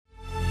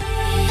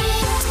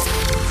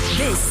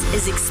This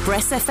is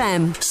Express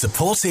FM.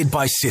 Supported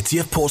by City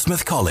of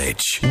Portsmouth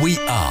College. We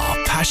are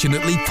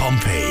passionately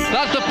Pompey.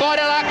 That's the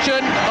final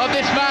action of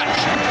this match.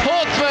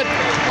 Portsmouth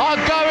are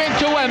going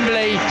to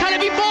Wembley. Can it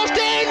be forced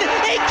in?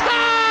 It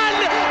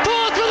can!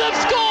 Portsmouth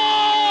have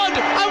scored!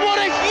 And what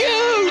a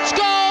huge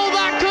goal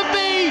that could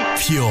be!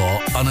 Pure,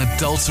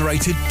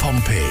 unadulterated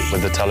Pompey.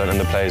 With the talent and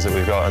the players that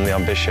we've got and the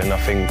ambition, I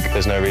think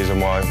there's no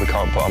reason why we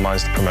can't put our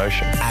minds to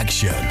promotion.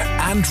 Action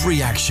and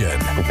reaction.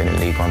 We've been in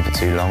League One for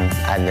too long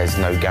and there's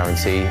no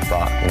guarantee,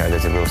 but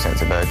there's a real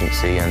sense of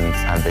urgency and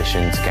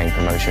ambition to gain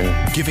promotion.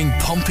 Giving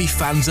Pompey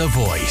fans a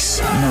voice.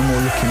 No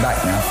more looking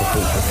back now for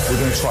football. We're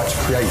going to try to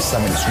create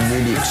something that's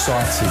really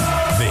exciting.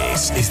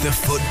 This is the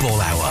Football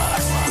Hour.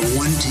 The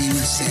one team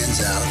that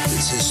stands out,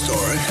 that's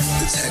historic,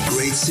 that's had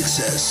great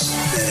success,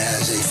 that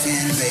has a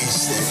fan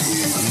base that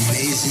is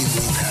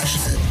amazingly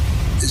passionate.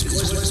 Is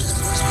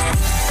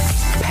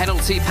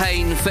Penalty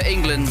pain for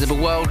England in the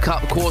World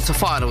Cup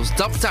quarter-finals,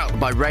 dumped out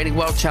by reigning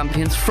world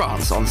champions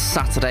France on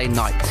Saturday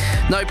night.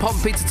 No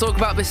Pompey to talk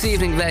about this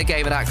evening. Their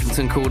game at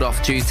Accrington called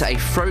off due to a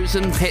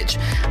frozen pitch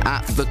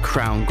at the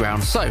Crown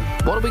Ground. So,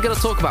 what are we going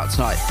to talk about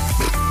tonight?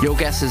 Your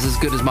guess is as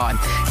good as mine.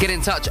 Get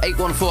in touch.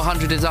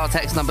 81400 is our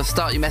text number.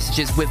 Start your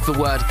messages with the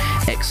word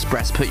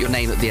Express. Put your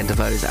name at the end of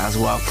those as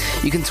well.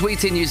 You can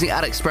tweet in using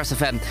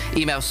 @ExpressFM,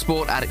 email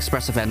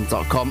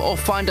sport@expressfm.com, or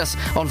find us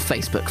on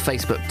Facebook,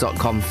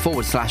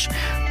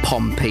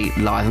 facebook.com/Pompey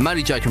Live. I'm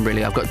only joking,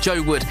 really. I've got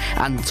Joe Wood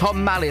and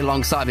Tom Malley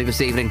alongside me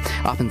this evening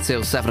up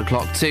until 7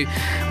 o'clock too.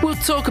 We'll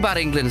talk about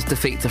England's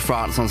defeat to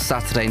France on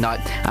Saturday night,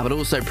 and we'll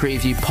also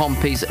preview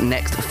Pompey's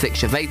next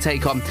fixture. They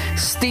take on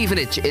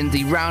Stevenage in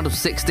the round of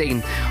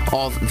 16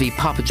 of the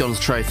Papa John's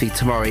Trophy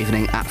tomorrow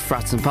evening at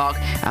Fratton Park,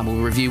 and we'll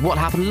review what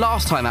happened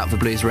last time out for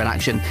Blues were in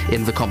action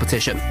in the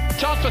competition.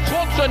 Chance for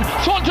Swanson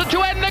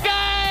to end the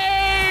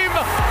game!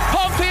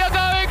 Pompey are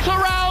going to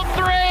round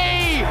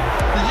 3!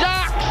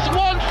 Zach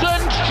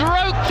Swanson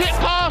stroked it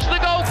past the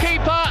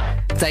goalkeeper.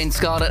 Dane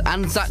Scarlett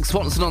and Zach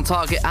Swanson on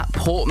target at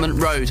Portman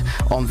Road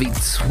on the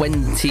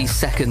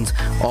 22nd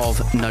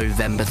of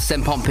November to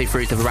send Pompey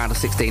through to the round of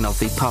 16 of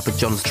the Papa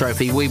John's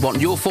Trophy. We want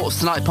your thoughts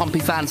tonight, Pompey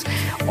fans,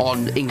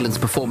 on England's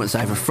performance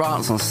over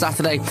France on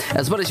Saturday,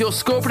 as well as your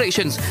score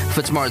predictions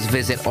for tomorrow's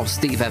visit of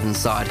Steve Evans'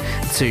 side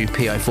to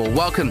PO4.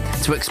 Welcome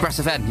to Express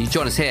FM. You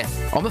join us here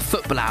on the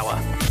Football Hour.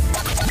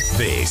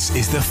 This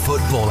is the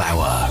Football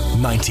Hour,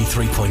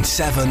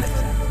 93.7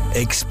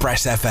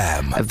 Express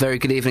FM. A very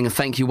good evening and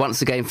thank you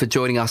once again for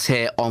joining us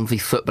here on the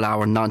Football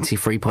Hour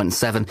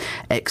 93.7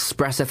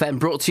 Express FM,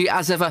 brought to you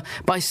as ever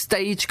by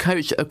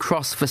Stagecoach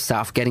across the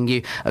South, getting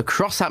you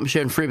across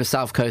Hampshire and through the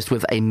South Coast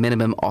with a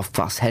minimum of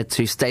fuss. Head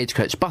to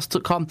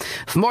stagecoachbus.com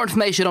for more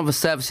information on the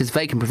services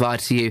they can provide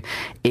to you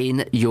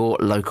in your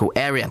local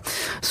area.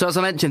 So as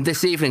I mentioned,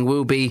 this evening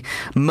we'll be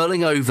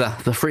mulling over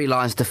the Three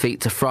Lions defeat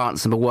to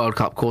France in the World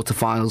Cup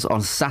quarter-finals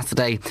on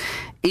Saturday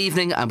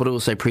evening, and we'll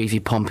also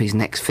preview Pompey's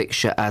next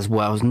fixture as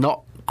well. It's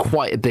not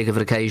quite as big of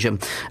an occasion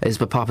as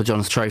the Papa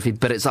John's Trophy,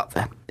 but it's up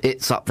there.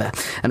 It's up there.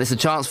 And it's a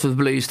chance for the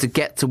Blues to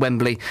get to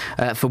Wembley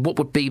for what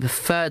would be the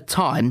third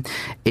time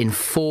in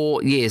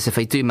 4 years if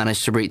they do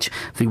manage to reach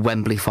the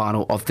Wembley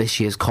final of this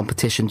year's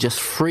competition. Just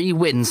 3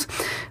 wins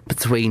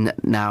between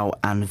now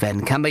and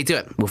then. Can they do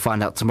it? We'll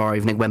find out tomorrow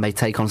evening when they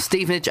take on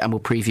Stevenage, and we'll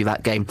preview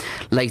that game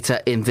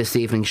later in this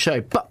evening's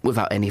show. But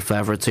without any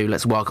further ado,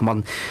 let's welcome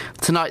on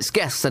tonight's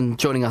guests. And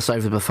joining us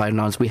over the phone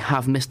lines, we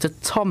have Mr.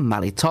 Tom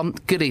Malley. Tom,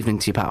 good evening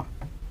to you, pal.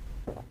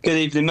 Good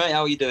evening, mate.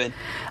 How are you doing?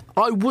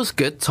 I was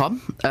good,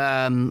 Tom.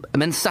 And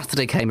then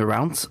Saturday came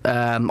around.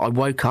 I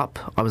woke up.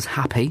 I was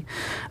happy.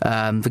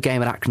 The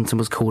game at Accrington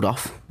was called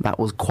off. That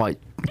was quite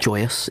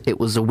joyous. It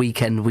was a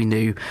weekend we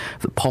knew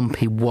that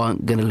Pompey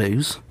weren't going to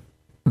lose.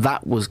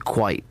 That was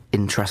quite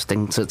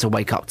interesting to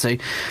wake up to.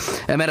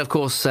 And then, of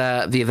course,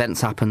 the events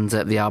happened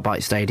at the Al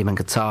Bayt Stadium in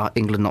Qatar.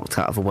 England knocked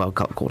out of the World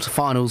Cup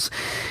quarter-finals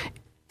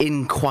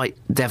in quite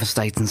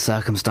devastating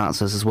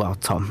circumstances as well,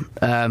 Tom.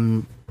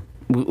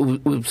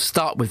 We'll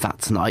start with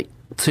that tonight.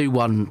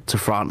 2-1 to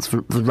France,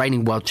 the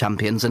reigning world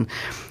champions. And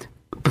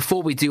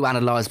before we do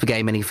analyse the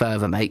game any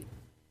further, mate,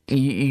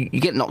 you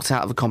get knocked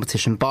out of the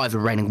competition by the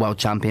reigning world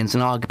champions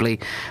and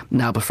arguably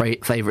now the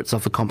favourites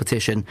of the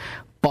competition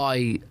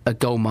by a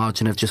goal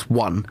margin of just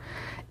 1.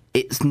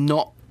 It's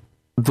not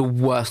the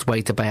worst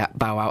way to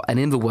bow out. And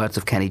in the words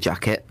of Kenny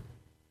Jackett,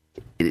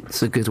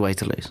 it's a good way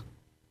to lose.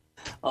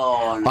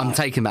 Oh, no. I'm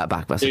taking that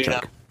back. That's a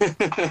joke.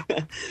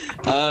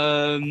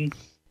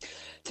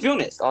 To be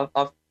honest,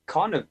 I've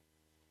kind of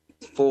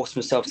forced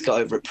myself to get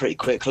over it pretty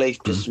quickly.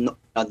 Just not,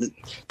 the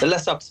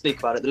less I have to speak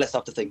about it, the less I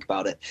have to think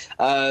about it.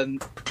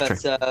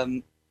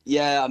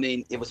 Yeah, I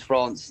mean, it was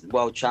France,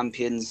 world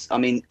champions. I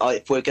mean,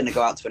 if we're going to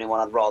go out to anyone,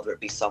 I'd rather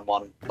it be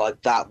someone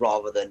like that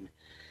rather than,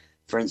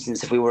 for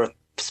instance, if we were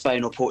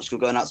Spain or Portugal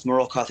going out to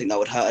Morocco, I think that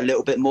would hurt a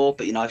little bit more.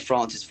 But,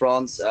 France is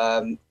France.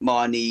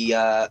 My only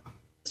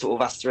sort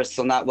of asterisks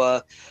on that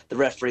were the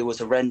referee was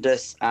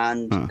horrendous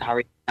and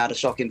Harry had a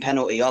shocking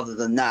penalty. Other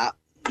than that,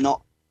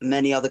 not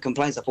many other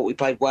complaints. I thought we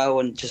played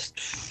well and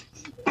just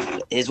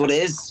Here's what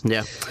it is.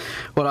 Yeah.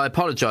 Well, I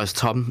apologise,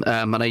 Tom.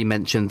 I know you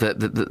mentioned that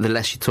the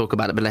less you talk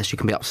about it, the less you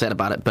can be upset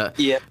about it.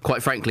 But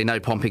quite frankly, no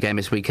Pompey game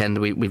this weekend.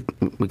 We're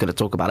going to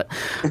talk about it.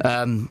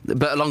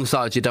 But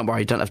alongside you, don't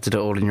worry, you don't have to do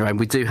it all on your own.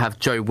 We do have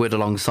Joe Wood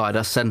alongside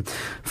us. And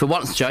for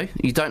once, Joe,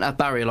 you don't have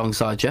Barry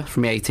alongside you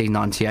from the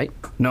 1898.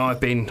 No, I've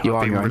been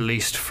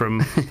released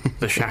from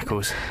the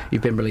shackles.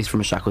 You've been released from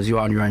the shackles. You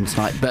are on your own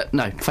tonight. But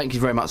no, thank you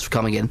very much for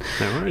coming in.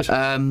 No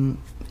worries.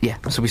 Yeah,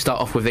 so we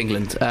start off with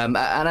England. And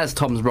as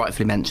Tom's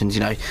rightfully mentioned,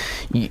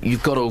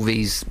 you've got all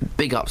these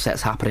big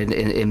upsets happening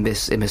in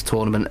this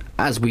tournament,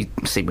 as we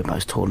see with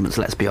most tournaments,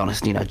 let's be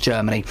honest.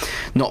 Germany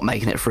not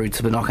making it through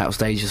to the knockout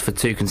stages for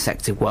 2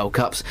 consecutive World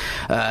Cups.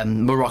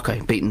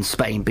 Morocco beating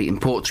Spain, beating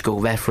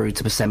Portugal. They're through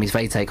to the semis.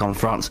 They take on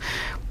France.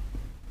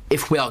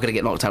 If we are going to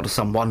get knocked out of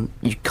someone,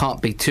 you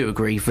can't be too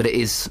aggrieved that it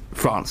is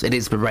France. It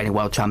is the reigning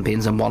world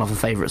champions and one of the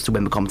favourites to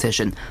win the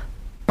competition.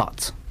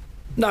 But...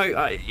 No,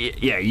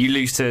 you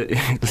lose to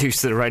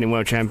the reigning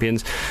world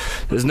champions.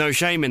 There's no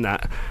shame in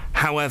that.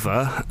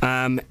 However,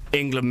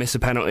 England miss a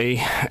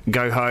penalty,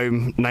 go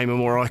home, name a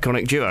more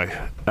iconic duo.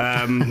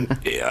 I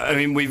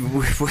mean,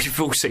 we've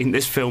all seen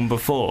this film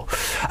before.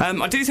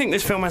 I do think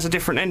this film has a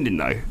different ending,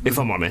 though, if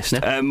I'm honest.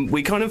 Yeah.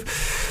 We kind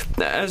of,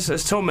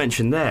 as Tom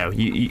mentioned there,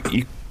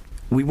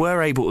 we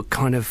were able to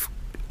kind of,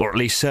 or at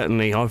least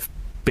certainly I've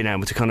been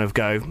able to kind of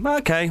go,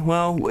 okay,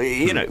 well,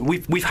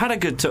 we've had a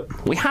good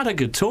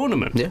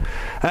tournament. Yeah.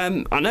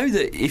 I know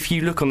that if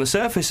you look on the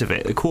surface of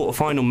it, the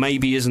quarter-final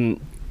maybe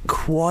isn't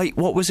quite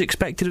what was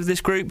expected of this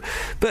group,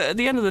 but at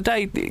the end of the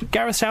day,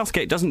 Gareth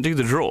Southgate doesn't do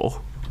the draw.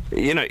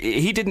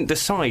 He didn't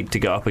decide to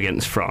go up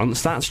against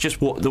France. That's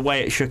just the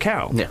way it shook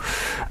out. Yeah.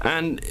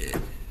 And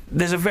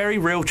there's a very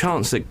real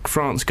chance that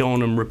France go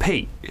on and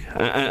repeat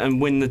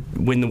and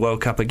win the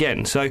World Cup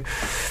again. So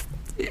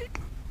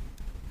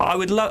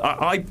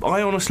I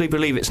honestly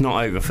believe it's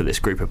not over for this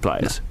group of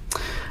players.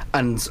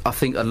 And I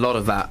think a lot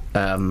of that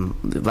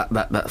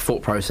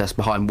thought process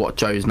behind what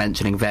Joe's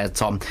mentioning there,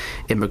 Tom,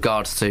 in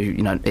regards to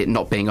it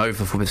not being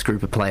over for this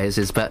group of players,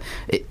 is that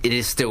it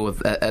is still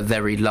a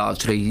very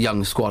largely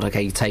young squad.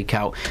 Okay, you take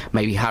out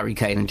maybe Harry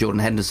Kane and Jordan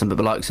Henderson, but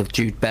the likes of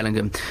Jude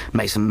Bellingham,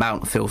 Mason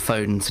Mount, Phil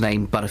Foden, to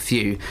name but a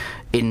few.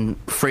 In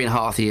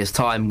 3.5 years'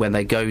 time, when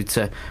they go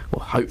to,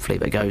 well, hopefully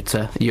they go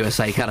to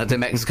USA, Canada,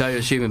 Mexico,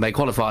 assuming they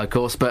qualify, of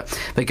course, but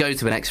they go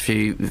to the next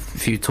few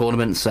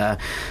tournaments,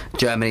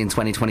 Germany in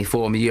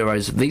 2024 and the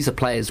Euros. These are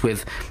players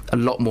with a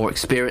lot more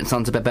experience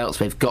under their belts.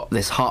 They've got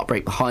this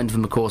heartbreak behind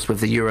them, of course, with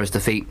the Euros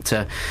defeat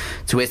to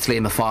Italy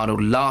in the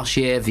final last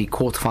year, the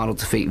quarter-final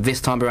defeat this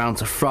time around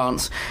to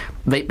France.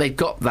 They've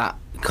got that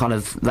kind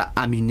of that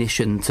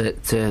ammunition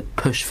to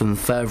push them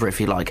further, if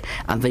you like,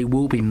 and they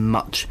will be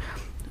much...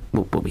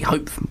 Well, we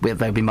hope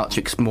they'll be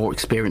much more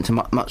experienced and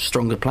much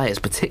stronger players,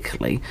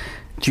 particularly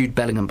Jude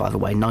Bellingham, by the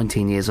way,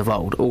 19 years of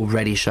old,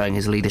 already showing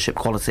his leadership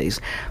qualities.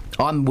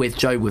 I'm with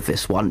Joe with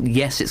this one.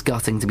 Yes, it's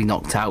gutting to be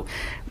knocked out.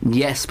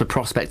 Yes, the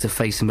prospect of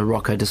facing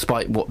Morocco,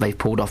 despite what they've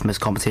pulled off in this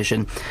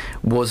competition,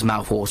 was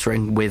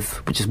mouth-watering,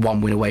 with just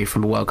one win away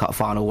from a World Cup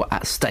final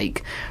at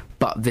stake.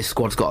 But this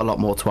squad's got a lot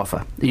more to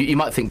offer. You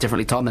might think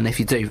differently, Tom, and if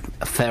you do,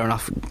 fair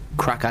enough,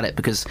 crack at it,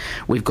 because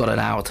we've got an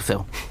hour to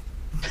fill.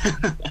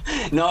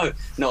 No,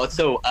 not at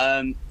all.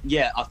 I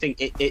think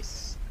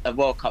it's a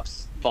World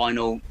Cup's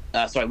final.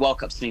 World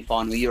Cup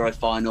semi-final, Euro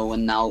final,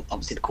 and now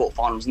obviously the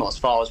quarter-final is not as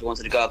far as we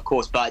wanted to go, of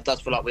course, but it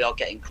does feel like we are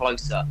getting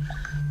closer.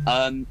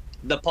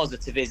 The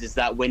positive is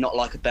that we're not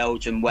like a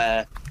Belgium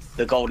where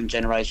the golden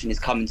generation is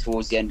coming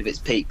towards the end of its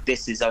peak.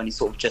 This is only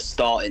sort of just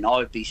starting. I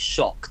would be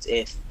shocked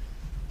if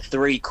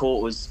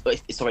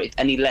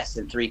any less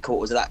than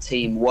 3/4 of that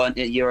team weren't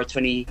at Euro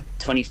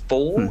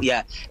 2024.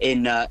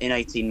 In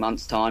 18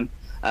 months' time.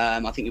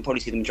 I think you'll probably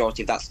see the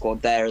majority of that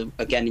squad there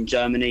again in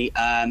Germany,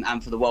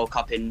 and for the World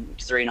Cup in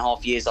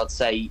 3.5 years, I'd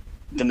say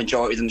the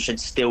majority of them should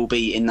still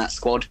be in that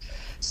squad.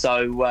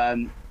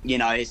 So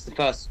it's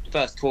the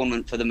first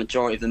tournament for the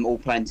majority of them all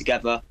playing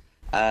together.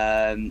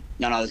 I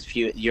know there's a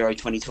few at Euro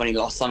 2020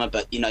 last summer,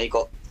 but you've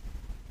got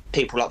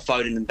people like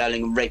Foden and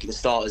Bellingham regular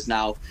starters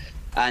now,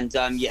 and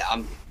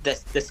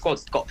the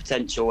squad's got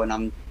potential,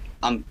 and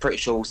I'm pretty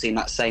sure we'll see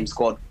that same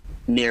squad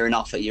near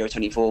enough at Euro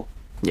 24.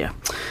 Yeah.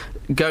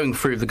 Going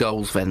through the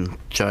goals then,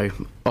 Joe,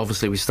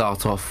 obviously we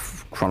start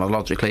off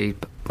chronologically.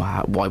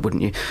 Why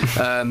wouldn't you?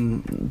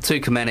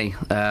 Tukameni,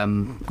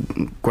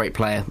 great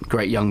player,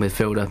 great young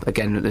midfielder.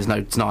 Again, there's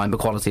no denying the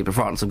quality that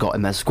France have got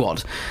in their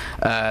squad.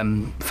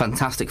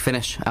 Fantastic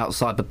finish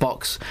outside the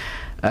box.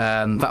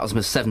 That was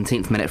the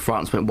 17th minute.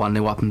 France went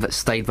 1-0 up, and that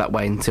stayed that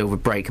way until the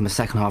break, and the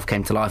second half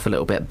came to life a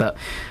little bit. But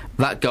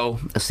that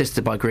goal,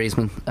 assisted by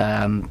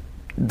Griezmann,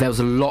 there was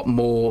a lot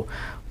more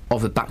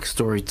of a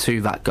backstory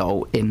to that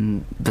goal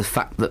in the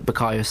fact that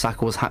Bukayo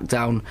Saka was hacked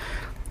down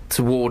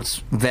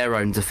towards their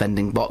own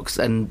defending box.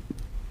 And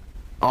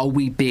are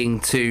we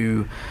being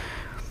too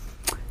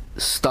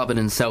stubborn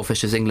and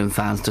selfish as England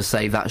fans to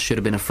say that should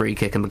have been a free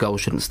kick and the goal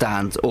shouldn't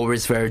stand? Or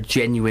is there a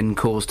genuine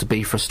cause to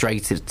be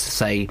frustrated to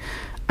say,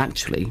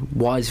 actually,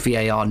 why has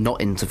VAR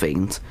not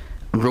intervened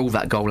rule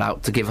that goal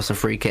out to give us a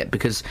free kick,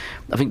 because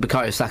I think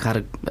Bukayo Saka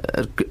had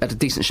a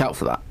decent shout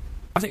for that.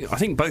 I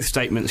think both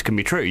statements can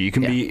be true. You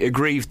can be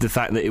aggrieved the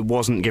fact that it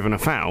wasn't given a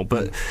foul,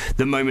 but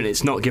the moment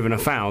it's not given a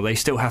foul, they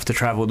still have to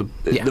travel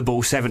the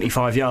ball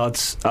 75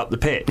 yards up the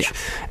pitch. Yeah.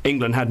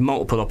 England had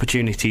multiple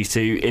opportunities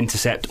to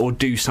intercept or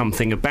do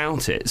something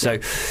about it. So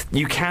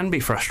you can be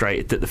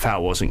frustrated that the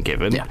foul wasn't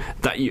given. Yeah.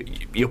 That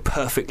you're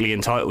perfectly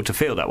entitled to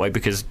feel that way,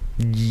 because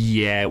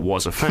it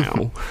was a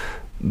foul.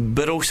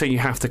 But also you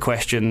have to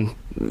question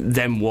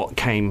then what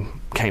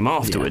came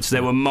afterwards.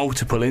 There were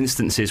multiple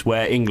instances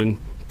where England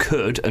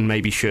could and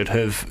maybe should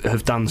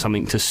have done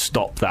something to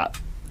stop that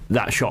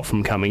shot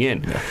from coming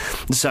in. Yeah.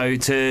 So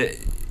if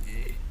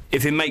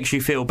it makes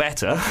you feel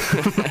better,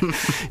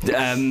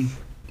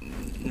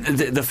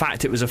 the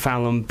fact it was a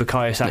foul on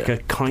Bukayo Saka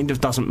kind of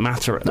doesn't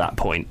matter at that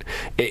point.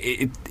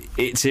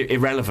 It's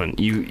irrelevant.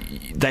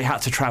 They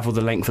had to travel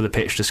the length of the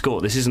pitch to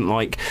score. This isn't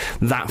like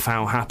that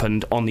foul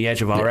happened on the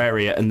edge of our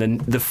area and then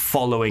the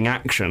following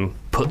action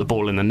put the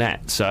ball in the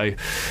net. So,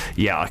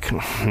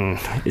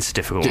 it's a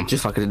difficult one.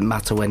 Just like it didn't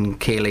matter when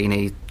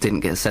Chiellini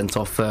didn't get sent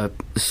off for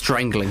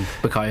strangling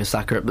Bukayo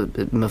Saka at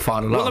the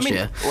final last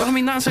year. Well, I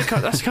mean, that's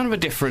kind of a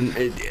different...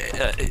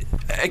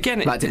 again,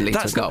 that didn't lead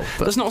to a goal.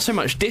 There's not so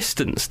much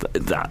distance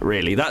that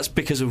really. That's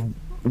because of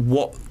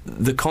what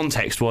the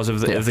context was of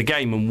the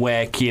game and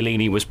where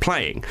Chiellini was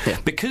playing. Yeah.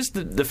 Because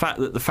the fact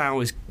that the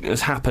foul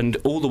has happened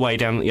all the way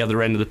down at the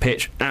other end of the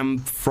pitch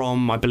and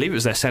from, I believe it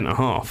was their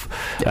centre-half,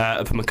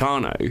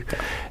 Upamecano,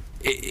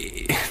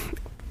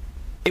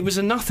 it was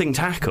a nothing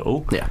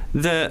tackle. Yeah.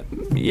 I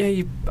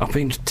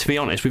mean, to be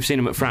honest, we've seen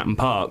him at Fratton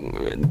Park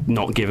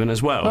not given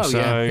as well. Oh,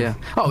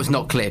 it's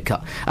not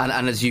clear-cut.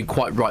 And as you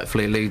quite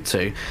rightfully allude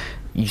to,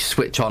 you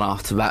switch on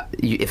after that.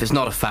 If it's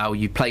not a foul,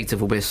 you play to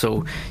the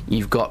whistle.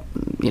 You've got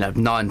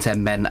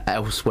 9-10 men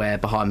elsewhere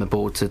behind the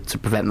ball to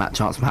prevent that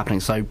chance from happening.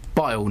 So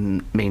by all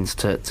means,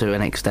 to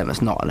an extent,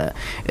 that's not an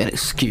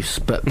excuse,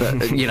 but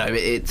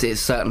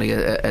it's certainly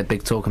a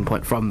big talking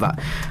point from that.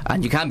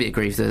 And you can be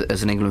aggrieved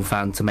as an England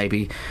fan to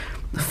maybe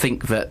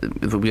think that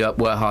we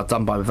were hard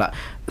done by with that.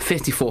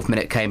 54th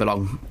minute came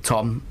along,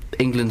 Tom.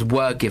 England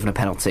were given a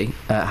penalty.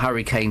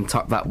 Harry Kane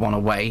tucked that one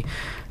away.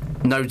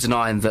 No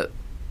denying that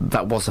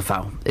was a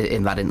foul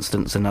in that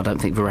instance, and I don't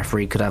think the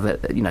referee could have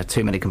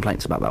too many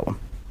complaints about that one.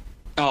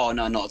 Oh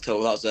no, not at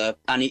all. That was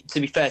and to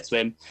be fair to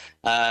him,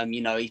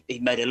 he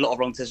made a lot of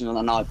wrong decisions on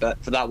that night,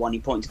 but for that one he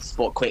pointed to the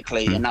spot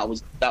quickly, and that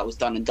was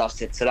done and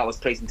dusted. So that was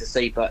pleasing to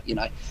see. But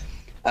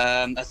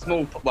a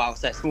small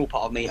part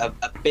of me, a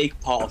big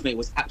part of me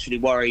was actually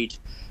worried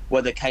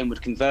whether Kane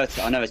would convert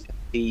it. I know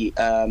the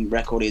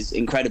record is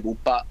incredible,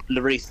 but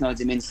Lloris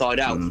knows him inside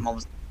out from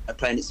obviously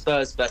playing at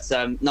Spurs, but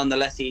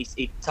nonetheless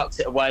he tucked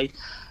it away,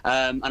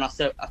 and I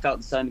felt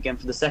the same again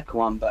for the second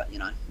one, but we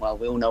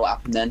all know what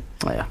happened then.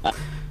 Going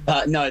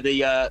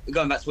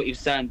back to what you were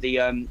saying,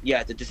 the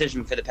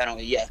decision for the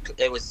penalty,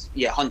 it was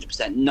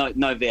 100%,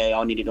 no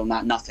VAR needed on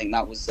that, nothing.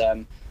 That was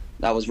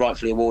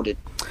rightfully awarded.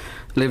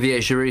 Olivier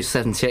Giroud's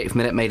 78th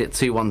minute made it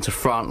 2-1 to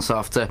France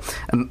after,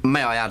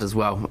 may I add as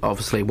well,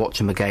 obviously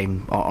watching the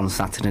game on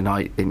Saturday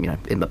night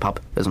in the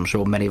pub, as I'm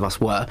sure many of us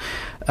were,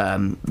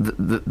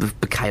 the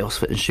chaos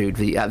that ensued,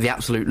 the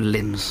absolute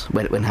limbs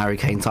when Harry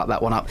Kane tucked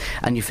that one up,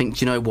 and you think,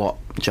 do you know what,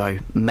 Joe,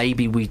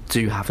 maybe we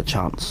do have a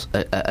chance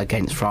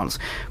against France.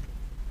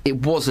 It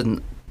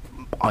wasn't,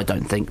 I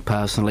don't think,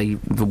 personally,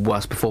 the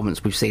worst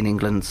performance we've seen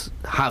England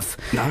have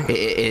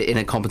in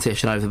a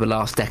competition over the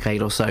last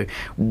decade or so.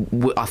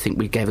 I think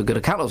we gave a good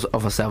account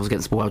of ourselves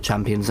against the world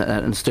champions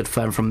and stood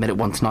firm from minute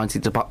 1 to 90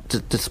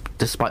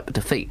 despite the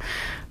defeat.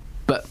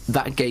 But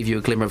that gave you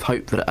a glimmer of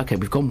hope that, OK,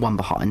 we've gone one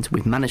behind,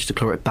 we've managed to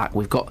claw it back,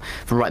 we've got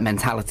the right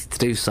mentality to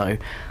do so.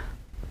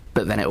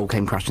 But then it all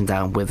came crashing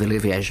down with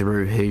Olivier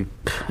Giroud, who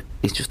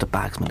is just a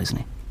bagsman, isn't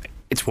he?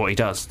 It's what he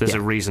does. There's a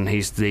reason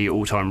he's the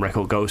all-time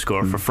record goal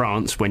scorer for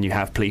France when you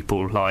have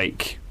people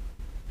like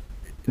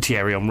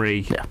Thierry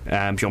Henry,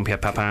 Jean-Pierre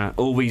Papin,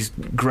 all these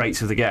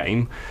greats of the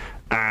game,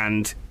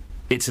 and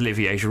it's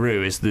Olivier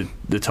Giroud is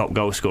the top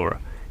goal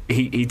scorer.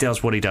 He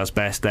does what he does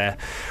best there,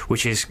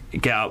 which is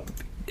get up.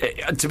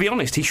 To be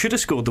honest, he should have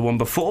scored the one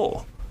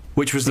before,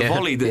 which was the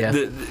volley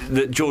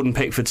that Jordan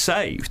Pickford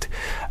saved.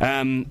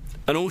 And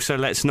also,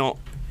 let's not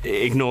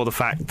ignore the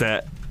fact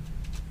that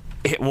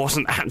it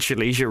wasn't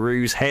actually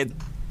Giroud's head.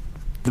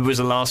 There was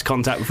a last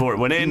contact before it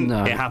went in.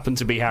 No. It happened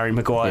to be Harry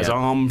Maguire's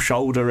arm,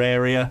 shoulder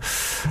area,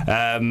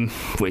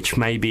 which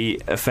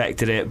maybe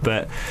affected it.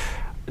 But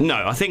no,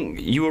 I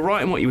think you were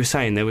right in what you were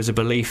saying. There was a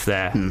belief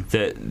there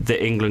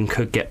that England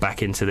could get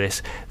back into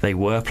this. They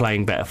were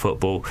playing better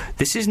football.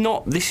 This is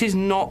not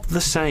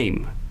the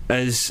same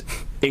as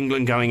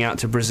England going out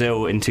to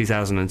Brazil in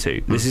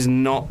 2002. This is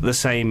not the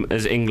same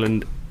as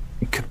England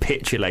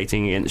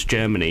capitulating against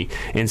Germany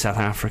in South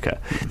Africa.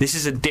 This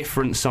is a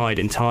different side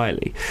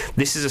entirely.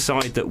 This is a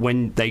side that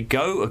when they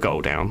go a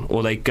goal down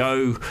or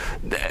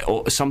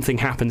something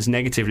happens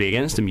negatively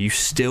against them, you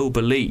still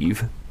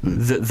believe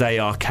that they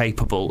are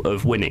capable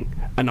of winning.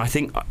 And I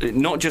think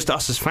not just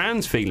us as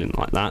fans feeling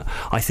like that,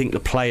 I think the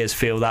players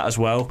feel that as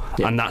well,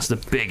 and that's the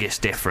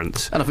biggest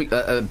difference. And I think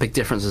a big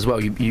difference as well,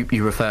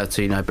 you refer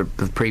to,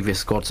 the previous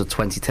squads of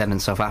 2010 in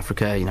South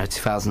Africa,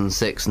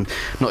 2006, and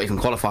not even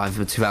qualifying for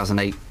the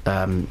 2008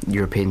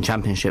 European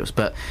Championships,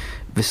 but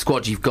the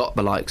squad you've got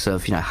the likes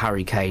of,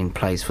 Harry Kane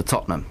plays for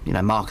Tottenham,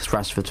 Marcus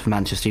Rashford for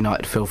Manchester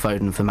United, Phil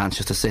Foden for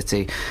Manchester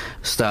City,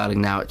 Sterling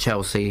now at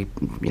Chelsea,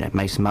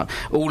 Mason Mount,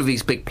 all of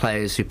these big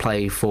players who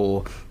play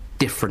for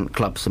different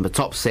clubs in the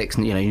top six,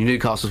 and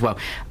Newcastle as well.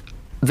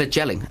 They're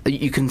gelling.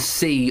 You can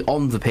see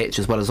on the pitch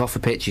as well as off the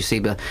pitch. You see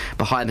the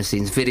behind the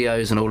scenes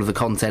videos and all of the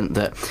content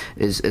that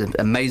is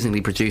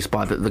amazingly produced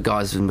by the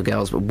guys and the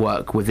girls that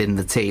work within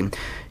the team.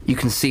 You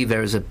can see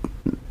there is a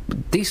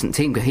decent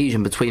team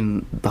cohesion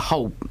between the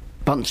whole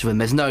bunch of them.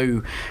 There's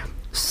no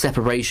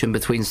separation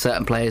between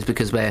certain players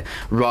because they're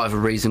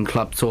rivalries and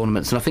club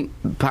tournaments, and I think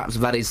perhaps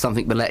that is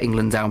something that let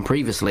England down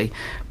previously,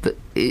 but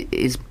it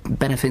is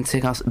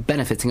benefiting us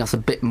a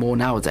bit more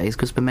nowadays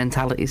because the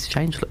mentality's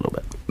changed a little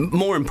bit.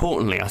 More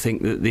importantly, I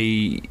think that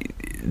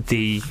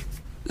the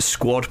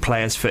squad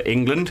players for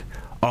England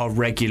are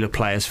regular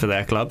players for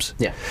their clubs.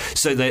 Yeah.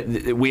 So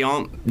that we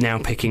aren't now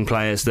picking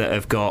players that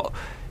have got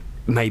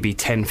maybe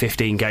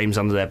 10-15 games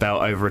under their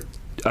belt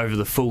over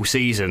the full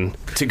season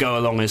to go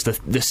along as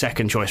the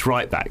second choice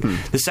right back.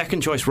 The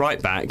second choice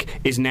right back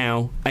is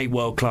now a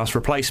world class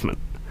replacement.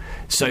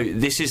 So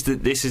this is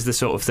the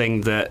sort of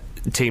thing that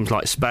teams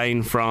like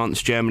Spain,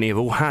 France, Germany have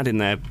all had in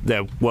their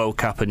World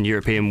Cup and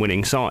European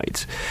winning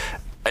sides.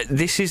 I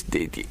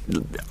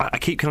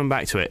keep coming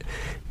back to it.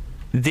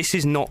 This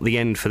is not the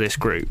end for this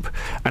group,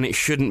 and it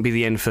shouldn't be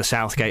the end for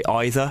Southgate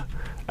either.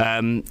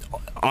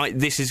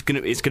 It's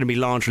going to be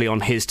largely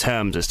on his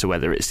terms as to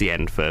whether it's the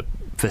end for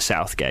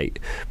Southgate.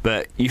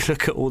 But you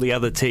look at all the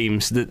other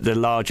teams, the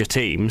larger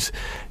teams,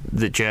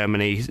 the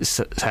Germany,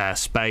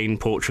 Spain,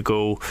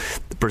 Portugal,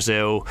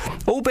 Brazil,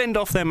 all bend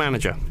off their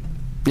manager.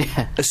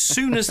 Yeah. As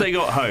soon as they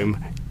got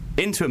home,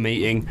 into a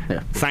meeting,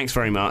 thanks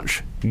very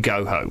much,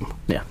 go home.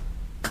 Yeah.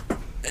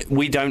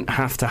 We don't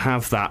have to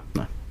have that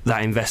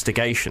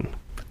investigation.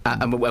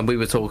 And when we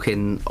were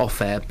talking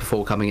off air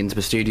before coming into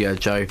the studio,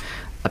 Joe,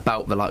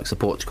 about the likes of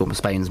Portugal and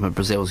Spain and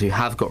Brazil who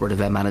have got rid of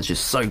their managers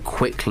so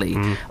quickly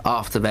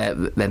after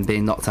them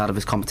being knocked out of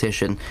this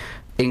competition.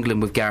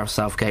 England with Gareth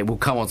Southgate, we'll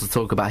come on to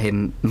talk about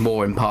him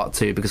more in part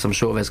 2 because I'm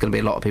sure there's going to be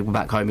a lot of people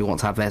back home who want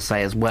to have their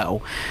say as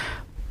well.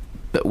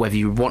 But whether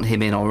you want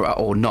him in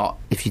or not,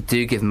 if you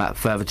do give him that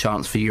further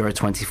chance for Euro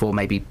 24,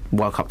 maybe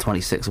World Cup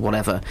 26 or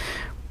whatever,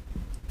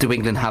 do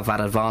England have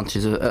that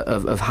advantage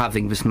of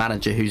having this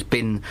manager who's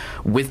been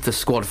with the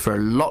squad for a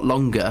lot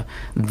longer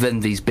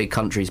than these big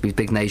countries, these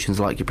big nations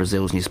like your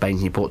Brazils and your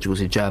Spains and your Portugals,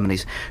 your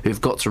Germanys, who've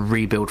got to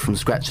rebuild from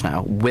scratch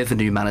now with a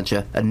new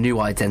manager, a new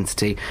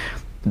identity.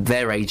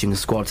 They're ageing the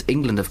squads.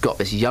 England have got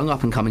this young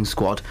up-and-coming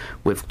squad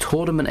with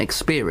tournament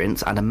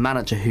experience and a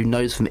manager who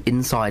knows from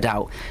inside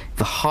out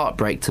the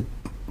heartbreak to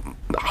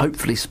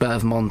hopefully spur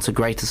them on to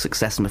greater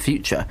success in the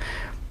future.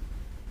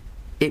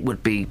 It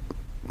would be,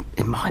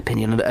 in my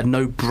opinion, a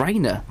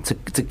no-brainer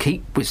to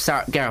keep with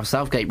Gareth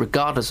Southgate,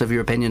 regardless of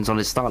your opinions on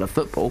his style of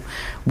football,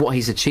 what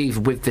he's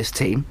achieved with this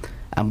team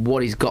and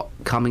what he's got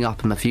coming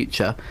up in the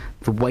future,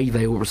 the way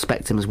they all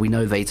respect him as we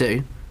know they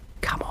do.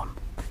 Come on.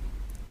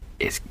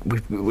 It's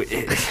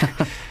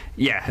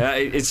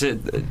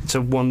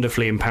a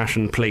wonderfully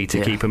impassioned plea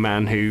to keep a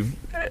man who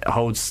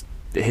holds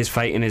his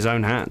fate in his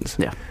own hands.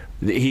 Yeah.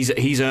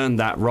 He's earned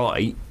that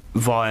right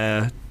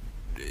via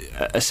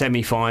a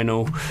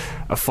semi-final,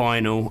 a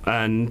final,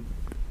 and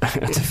a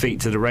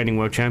defeat to the reigning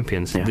world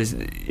champions.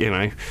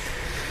 Yeah.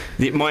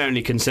 My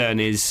only concern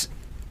is,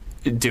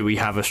 do we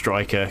have a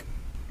striker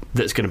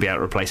that's going to be able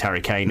to replace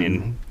Harry Kane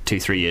in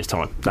 2-3 years'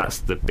 time? That's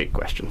the big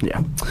question.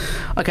 Yeah.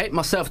 OK,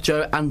 myself,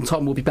 Joe and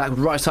Tom will be back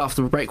right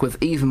after the break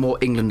with even more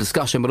England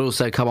discussion, but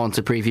also come on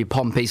to preview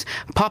Pompey's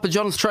Papa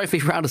John's Trophy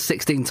round of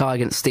 16 tie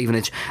against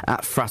Stevenage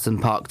at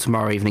Fratton Park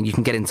tomorrow evening. You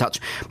can get in touch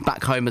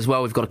back home as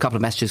well. We've got a couple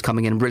of messages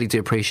coming in. Really do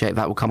appreciate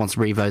that. We'll come on to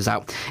read those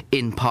out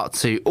in part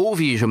 2. All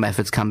the usual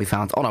methods can be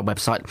found on our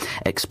website,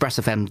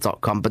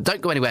 expressfm.com. But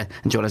don't go anywhere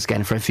and join us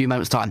again for a few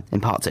moments' time in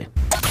part 2.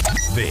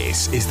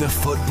 This is the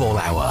Football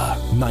Hour,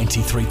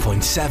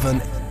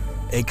 93.7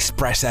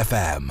 Express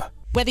FM.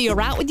 Whether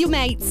you're out with your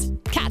mates,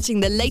 catching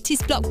the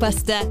latest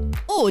blockbuster,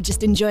 or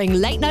just enjoying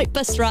late-night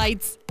bus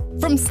rides,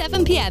 from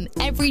 7 p.m.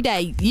 every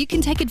day, you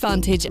can take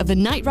advantage of the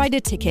Night Rider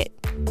ticket,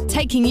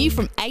 taking you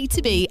from A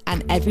to B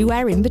and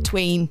everywhere in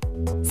between.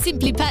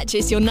 Simply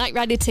purchase your Night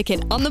Rider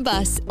ticket on the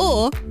bus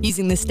or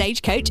using the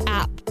Stagecoach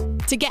app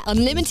to get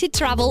unlimited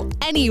travel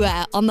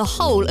anywhere on the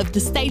whole of the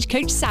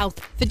Stagecoach South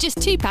for just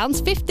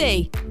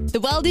 £2.50.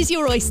 The world is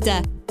your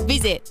oyster.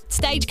 Visit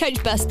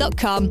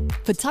stagecoachbus.com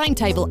for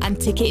timetable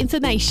and ticket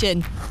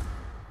information.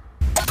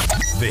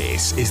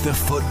 This is the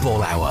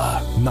Football Hour,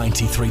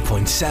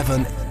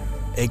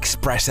 93.7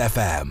 Express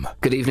FM.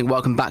 Good evening,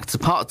 welcome back to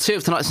part 2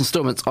 of tonight's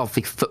instalment of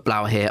the Football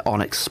Hour here on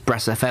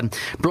Express FM.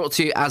 Brought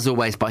to you, as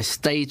always, by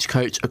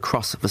Stagecoach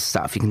across the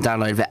South. You can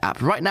download the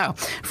app right now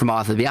from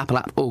either the Apple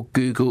app or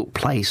Google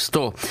Play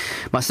Store.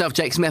 Myself,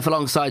 Jake Smith,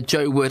 alongside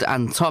Joe Wood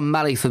and Tom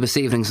Malley for this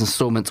evening's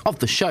instalment of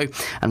the show.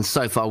 And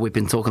so far, we've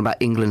been talking about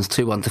England's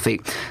 2-1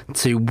 defeat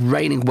to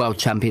reigning world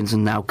champions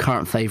and now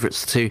current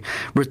favourites to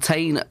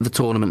retain the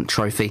tournament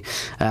trophy,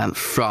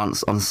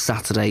 France, on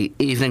Saturday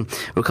evening.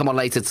 We'll come on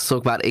later to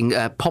talk about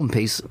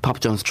Pompey's Papa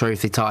John's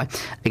Trophy tie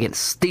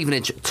against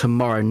Stevenage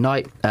tomorrow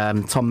night.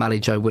 Tom Malley,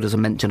 Joe Wood, as I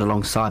mentioned,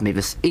 alongside me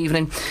this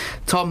evening.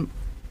 Tom,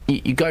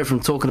 you go from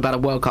talking about a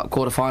World Cup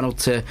quarter-final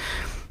to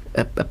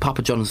a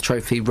Papa John's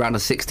Trophy round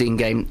of 16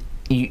 game.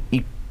 You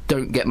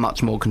don't get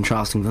much more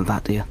contrasting than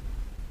that, do you?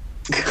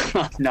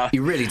 No.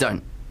 You really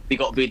don't. You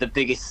got to be the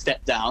biggest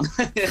step down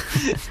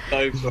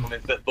go from in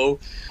football.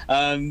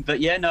 But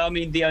yeah, no, I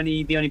mean, the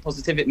only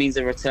positive, it means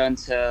a return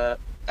to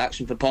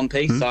action for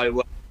Pompey.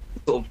 So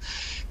sort of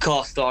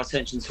cast our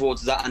attention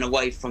towards that and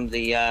away from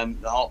the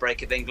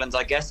heartbreak of England,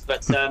 I guess.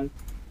 But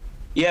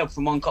yeah,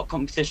 from one cup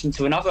competition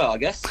to another, I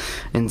guess.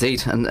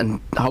 Indeed,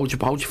 and hold your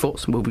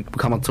thoughts. We'll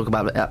come on to talk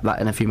about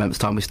that in a few moments'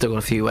 time. We've still got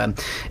a few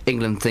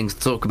England things to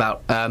talk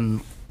about.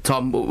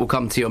 Tom, we'll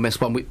come to you on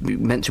this one. We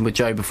mentioned with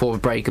Joe before the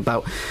break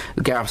about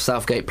Gareth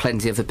Southgate,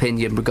 plenty of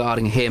opinion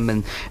regarding him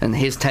and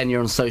his tenure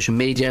on social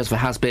media, as there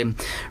has been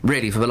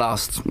really for the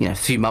last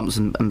few months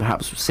and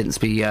perhaps since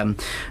the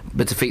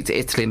defeat to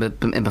Italy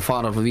in the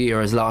final of the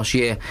Euros last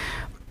year.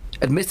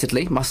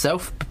 Admittedly,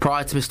 myself,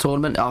 prior to this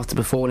tournament, after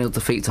the 4-0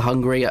 defeat to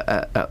Hungary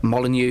at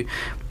Molineux,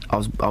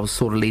 I was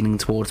sort of leaning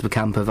towards the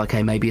camp of,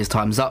 okay, maybe his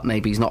time's up,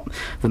 maybe he's not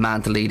the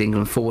man to lead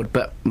England forward.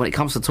 But when it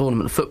comes to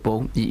tournament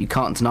football, you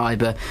can't deny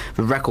the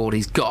record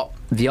he's got.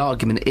 The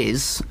argument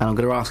is, and I'm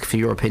going to ask for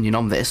your opinion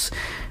on this,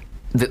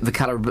 the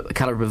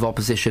calibre of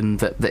opposition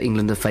that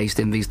England have faced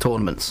in these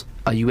tournaments.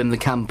 Are you in the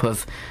camp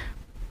of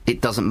it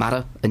doesn't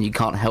matter and you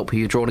can't help who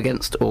you're drawn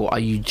against, or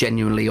are you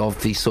genuinely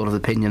of the sort of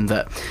opinion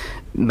that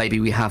maybe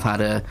we have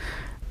had a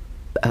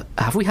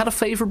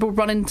favourable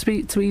run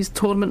into these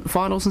tournament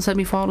finals and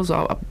semi-finals?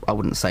 I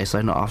wouldn't say so,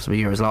 not after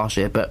the Euros last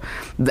year, but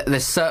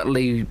there's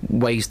certainly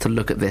ways to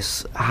look at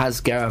this.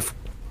 Has Gareth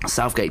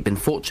Southgate been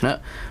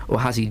fortunate, or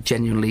has he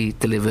genuinely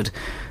delivered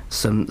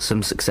some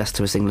success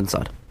to his England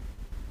side?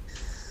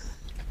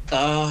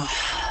 On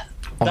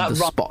the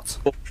spot.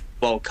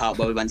 World Cup,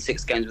 where we went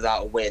 6 games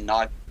without a win,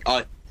 I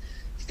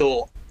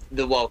thought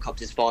the World Cup's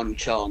his final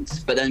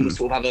chance, but then we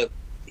sort of have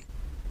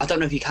I don't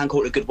know if you can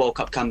call it a good World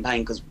Cup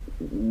campaign, because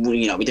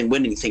we didn't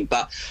win anything,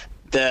 but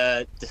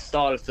the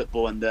style of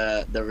football and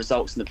the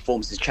results and the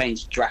performances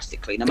changed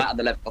drastically. No matter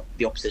the level of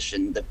the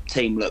opposition, the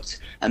team looked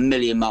a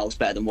million miles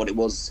better than what it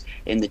was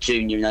in the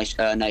Junior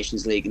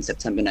Nations League and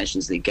September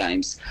Nations League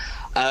games.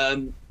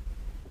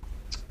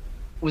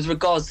 With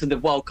regards to the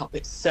World Cup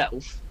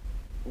itself,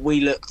 we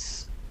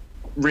looked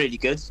really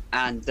good,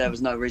 and there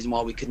was no reason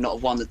why we could not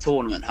have won the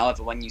tournament.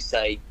 However, when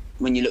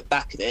you look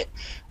back at it,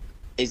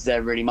 is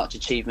there really much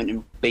achievement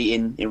in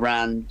beating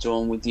Iran,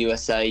 drawn with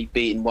USA,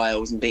 beating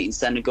Wales and beating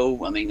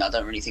Senegal? I mean, I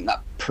don't really think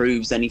that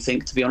proves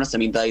anything, to be honest. I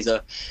mean, those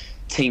are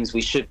teams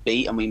we should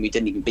beat. I mean, we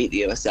didn't even beat the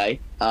USA.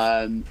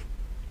 There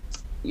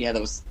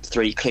was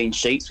 3 clean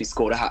sheets. We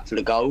scored a hatful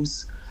of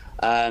goals.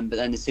 But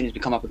then as soon as we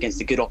come up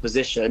against a good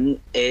opposition,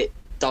 it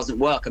doesn't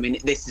work. I mean,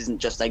 this isn't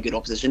just a good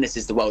opposition. This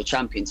is the world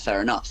champions,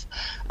 fair enough.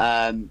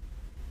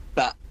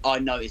 But I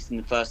noticed in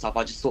the first half,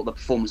 I just thought the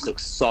performance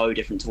looked so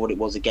different to what it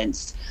was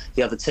against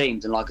the other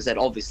teams. And like I said,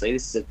 obviously,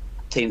 this is a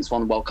team that's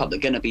won the World Cup. They're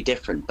going to be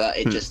different, but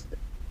it just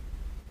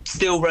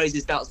still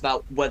raises doubts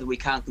about whether we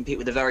can compete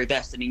with the very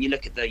best. I mean, you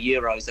look at the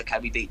Euros, okay,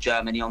 we beat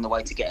Germany on the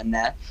way to getting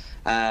there.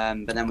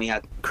 But then we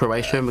had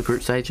Croatia in the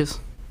group stages.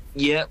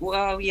 Yeah,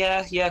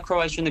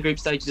 Croatia in the group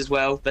stages as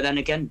well. But then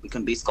again, we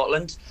couldn't beat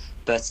Scotland.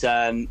 But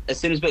as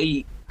soon as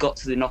we got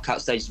to the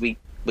knockout stages, we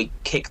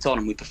kicked on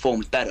and we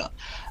performed better.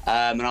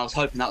 And I was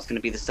hoping that was going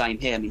to be the same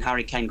here. I mean,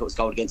 Harry Kane got his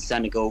goal against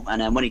Senegal, and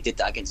then when he did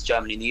that against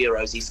Germany in the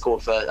Euros, he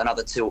scored for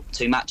another two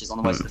matches on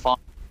the way to the final.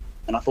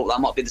 And I thought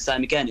that might be the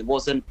same again. It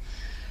wasn't.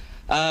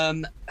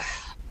 But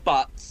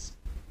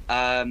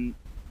no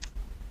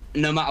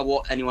matter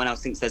what anyone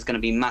else thinks, there's going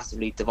to be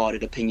massively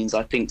divided opinions.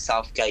 I think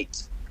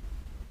Southgate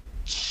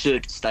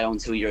should stay on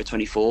till Euro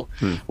 24.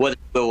 Whether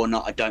he will or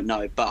not, I don't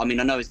know. But I mean,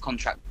 I know his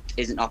contract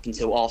isn't up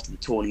until after the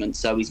tournament,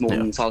 so he's more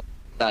than entitled to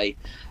stay.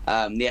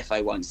 The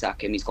FA won't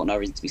sack him. He's got no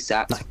reason to be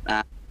sacked.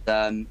 No.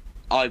 And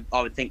I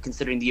would think,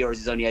 considering the Euros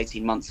is only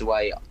 18 months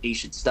away, he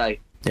should stay.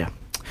 Yeah.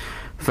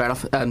 Fair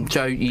enough.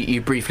 Joe,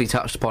 you briefly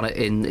touched upon it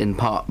in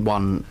part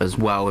one as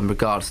well, in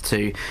regards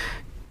to,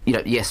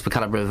 yes, the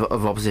calibre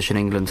of opposition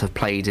England have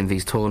played in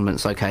these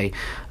tournaments. Okay,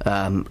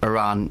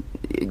 Iran,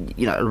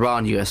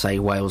 USA,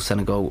 Wales,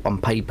 Senegal.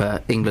 On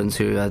paper, England,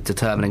 who are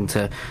determining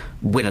to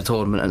win a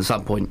tournament at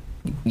some point,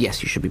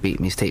 yes, you should be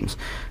beating these teams.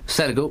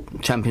 Senegal,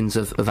 champions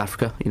of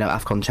Africa,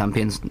 AFCON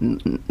champions,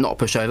 not a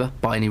pushover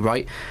by any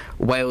right.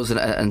 Wales,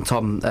 and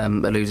Tom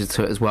alluded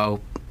to it as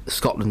well,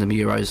 Scotland and the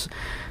Euros,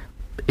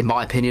 in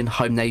my opinion,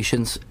 home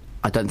nations.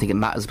 I don't think it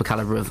matters the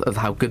calibre of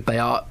how good they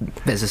are.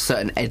 There's a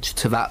certain edge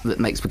to that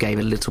makes the game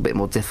a little bit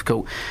more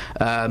difficult.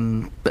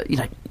 But,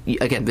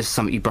 again, this is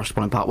something you brushed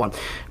upon in part one.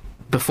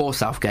 Before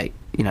Southgate,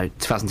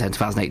 2010,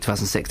 2008,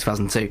 2006,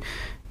 2002,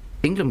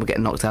 England were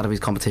getting knocked out of these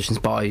competitions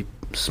by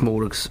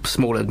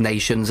smaller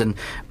nations and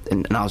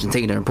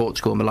Argentina and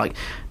Portugal and the like,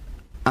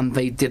 and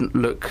they didn't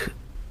look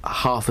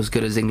half as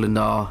good as England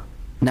are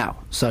now.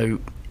 So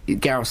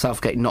Gareth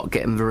Southgate not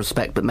getting the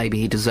respect that maybe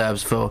he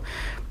deserves for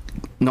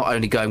not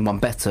only going one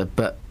better,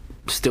 but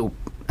still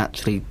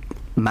actually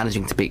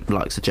managing to beat the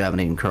likes of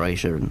Germany and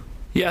Croatia. And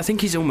yeah, I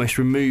think he's almost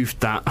removed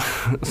that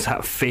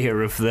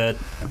fear of the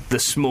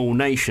small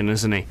nation,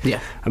 hasn't he? Yeah.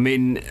 I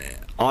mean,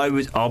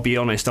 I'll be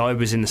honest, I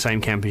was in the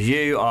same camp as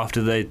you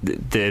after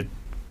the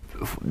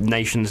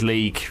Nations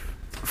League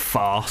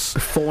farce.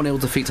 4-0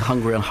 defeat to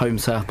Hungary on home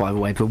turf, by the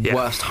way, the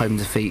worst home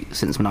defeat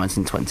since the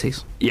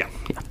 1920s. Yeah.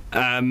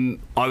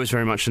 I was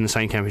very much in the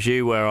same camp as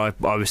you, where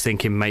I was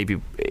thinking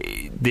maybe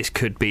this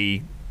could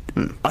be...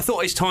 I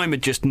thought his time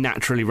had just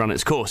naturally run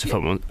its course, if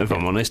I'm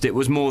honest. It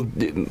was more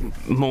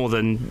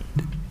than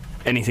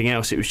anything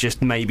else. It was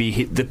just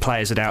maybe the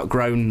players had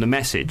outgrown the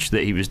message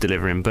that he was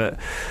delivering. But...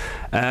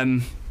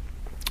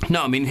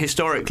 no, I mean,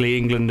 historically,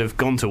 England have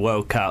gone to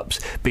World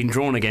Cups, been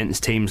drawn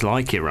against teams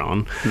like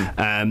Iran,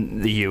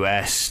 the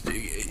US,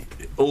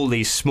 all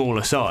these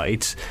smaller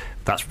sides.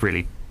 That's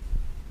really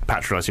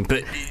patronising,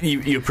 but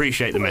you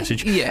appreciate the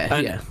message.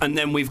 And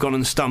then we've gone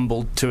and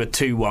stumbled to a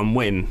 2-1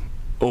 win,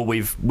 or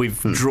we've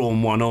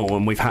drawn 1-1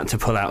 and we've had to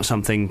pull out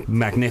something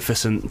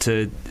magnificent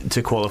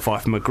to qualify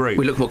from a group.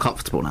 We look more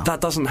comfortable now.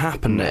 That doesn't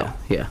happen now.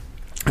 Yeah.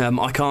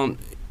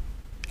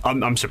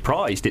 I'm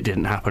surprised it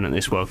didn't happen at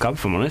this World Cup,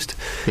 if I'm honest.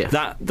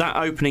 Yeah. That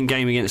opening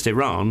game against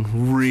Iran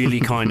really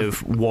kind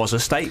of was a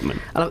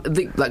statement. And I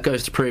think that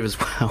goes to prove as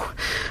well,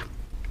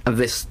 and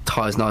this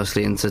ties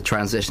nicely into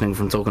transitioning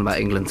from talking about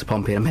England to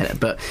Pompey in a minute,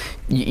 but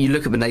you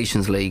look at the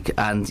Nations League,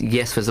 and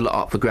yes, there's a lot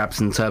up for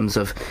grabs in terms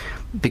of,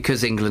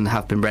 because England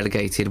have been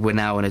relegated, we're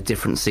now in a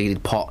different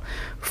seeded pot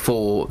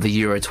for the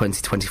Euro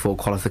 2024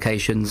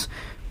 qualifications,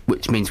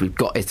 which means we've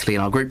got Italy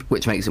in our group,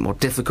 which makes it more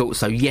difficult.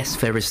 So yes,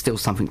 there is still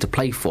something to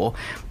play for.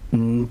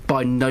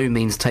 By no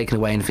means taking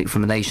away anything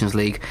from the Nations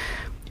League.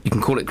 You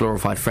can call it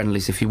glorified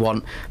friendlies if you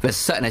want. There's a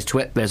certain edge to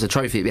it. There's a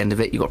trophy at the end of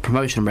it. You've got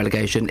promotion and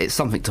relegation. It's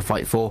something to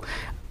fight for,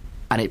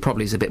 and it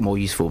probably is a bit more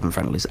useful than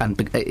friendlies, and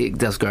it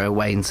does go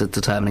away into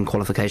determining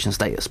qualification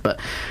status. But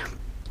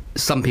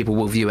some people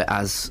will view it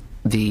as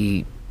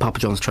the Papa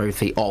John's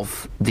trophy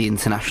of the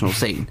international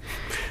scene.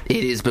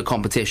 It is the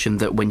competition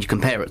that, when you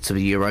compare it to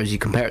the Euros, you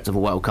compare it to the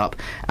World Cup,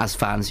 as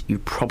fans, you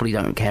probably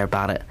don't care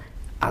about it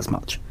as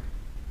much.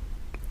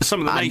 Some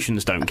of the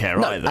nations don't care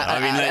either.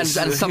 And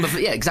some of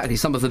exactly.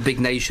 Some of the big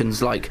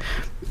nations, like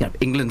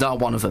England, are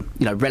one of them.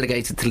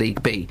 Relegated to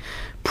League B,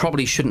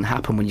 probably shouldn't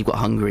happen when you've got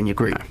Hungary in your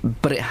group,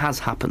 but it has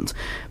happened.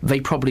 They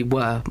probably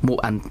were more,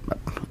 and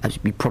as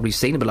you've probably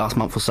seen in the last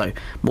month or so,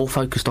 more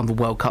focused on the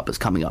World Cup that's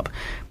coming up.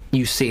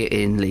 You see it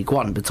in League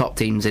One. The top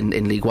teams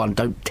in League One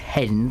don't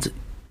tend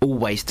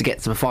always to get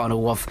to the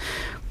final of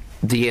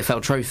the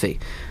EFL trophy.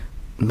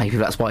 Maybe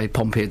that's why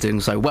Pompey are doing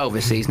so well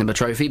this season in the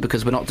trophy,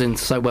 because we're not doing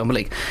so well in the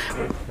league.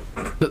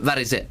 But that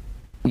is it.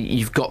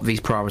 You've got these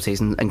priorities,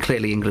 and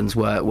clearly England's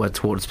were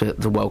towards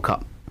the World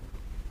Cup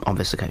on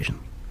this occasion.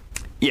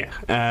 Yeah.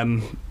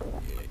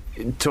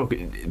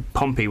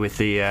 Pompey with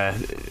the... I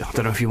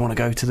don't know if you want to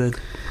go to the...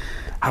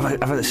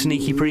 Have a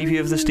sneaky preview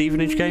of the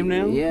Stevenage game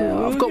now? Yeah,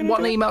 I've got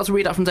one email to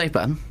read out from Dave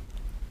Burton.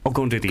 I'll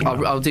go and do the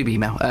email. I'll do the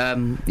email.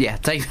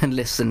 Dave and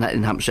Liz in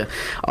Hampshire.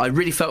 I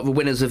really felt the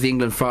winners of the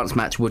England-France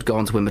match would go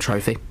on to win the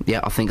trophy.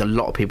 Yeah, I think a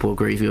lot of people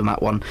agree with you on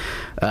that one.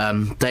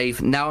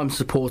 Dave, now I'm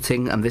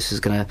supporting, and this is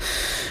going to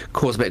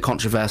cause a bit of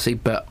controversy,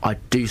 but I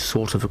do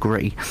sort of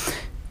agree.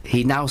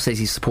 He now says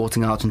he's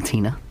supporting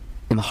Argentina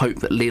in the hope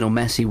that Lionel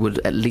Messi would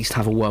at least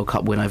have a World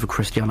Cup win over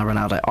Cristiano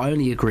Ronaldo. I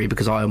only agree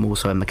because I am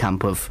also in the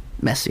camp of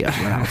Messi over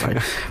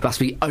Ronaldo. That's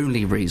the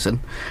only reason,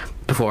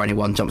 before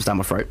anyone jumps down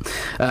my throat.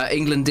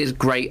 England did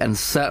great and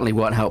certainly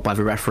weren't helped by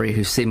the referee,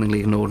 who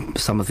seemingly ignored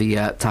some of the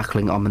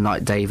tackling on the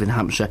night. Dave in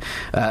Hampshire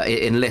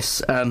in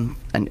Liss. And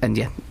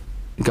yeah,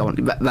 go on.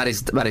 That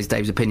is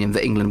Dave's opinion,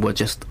 that England were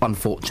just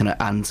unfortunate,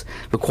 and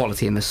the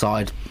quality in the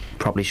side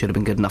probably should have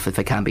been good enough, if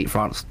they can beat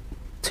France,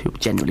 to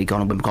genuinely go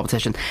on and win the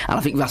competition. And I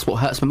think that's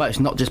what hurts me most,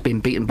 not just being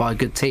beaten by a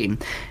good team,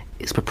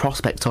 it's the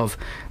prospect of,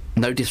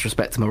 no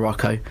disrespect to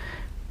Morocco,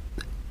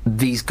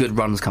 these good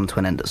runs come to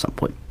an end at some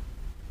point.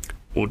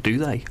 Or do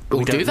they?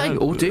 Or do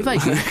they?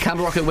 Can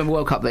Morocco win the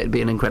World Cup? That'd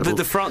be an incredible...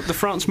 The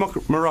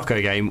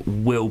France-Morocco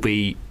game will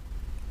be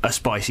a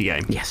spicy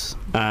game. Yes.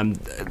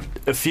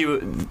 A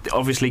few,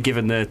 obviously,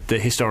 given the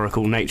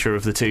historical nature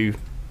of the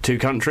two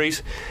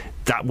countries,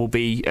 that will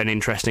be an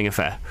interesting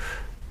affair.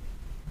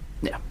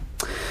 Yeah.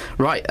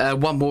 Right,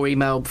 one more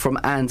email from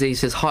Andy. He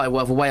says, hi,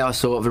 well, the way I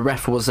saw it, the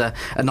ref was a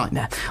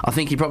nightmare. I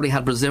think he probably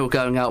had Brazil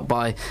going out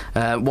by...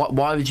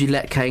 why would you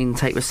let Kane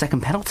take the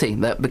second penalty?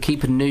 The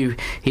keeper knew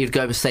he would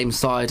go the same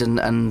side,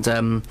 and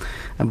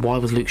why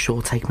was Luke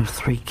Shaw taking a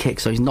free kick?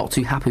 So he's not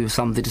too happy with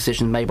some of the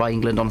decisions made by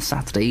England on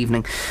Saturday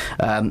evening,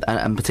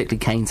 and particularly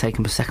Kane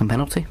taking the second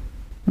penalty.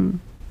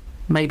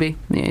 Maybe.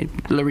 Yeah,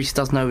 Lloris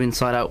does know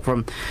inside out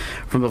from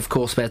of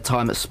course their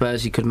time at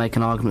Spurs. You could make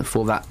an argument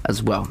for that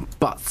as well.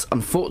 But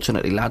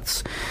unfortunately,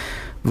 lads,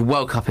 the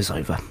World Cup is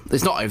over.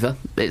 It's not over.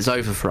 It's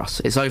over for us.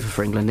 It's over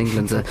for England.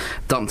 England's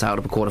dumped out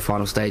of the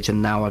quarter-final stage,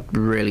 and now I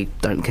really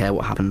don't care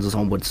what happens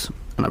onwards.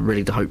 And I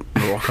really hope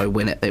Morocco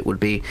win it. It would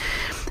be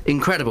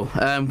incredible.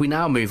 We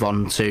now move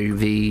on to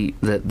the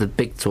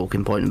big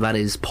talking point, and that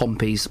is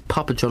Pompey's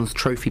Papa John's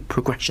Trophy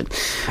progression.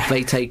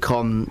 They take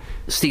on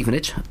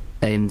Stevenage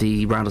in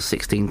the round of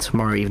 16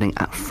 tomorrow evening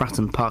at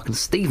Fratton Park, and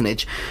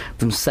Stevenage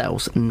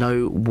themselves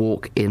no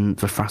walk in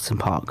the Fratton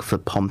Park for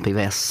Pompey.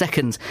 They are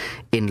second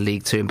in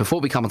League Two, and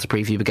before we come on to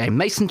preview the game,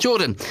 Mason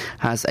Jordan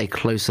has a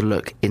closer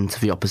look into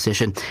the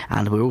opposition,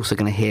 and we're also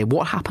going to hear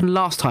what happened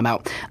last time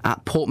out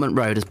at Portman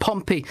Road as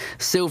Pompey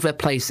sealed their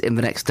place in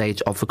the next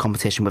stage of the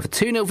competition with a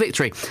 2-0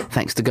 victory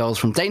thanks to goals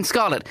from Dane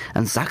Scarlett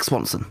and Zach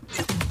Swanson.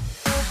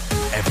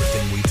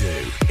 Everything we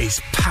do is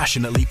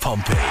passionately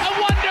Pompey.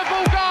 A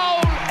wonderful goal!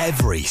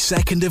 Every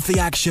second of the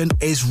action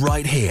is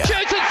right here.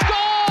 Shoots and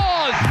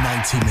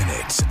scores! 90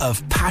 minutes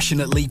of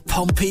passionately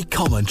Pompey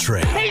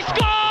commentary. He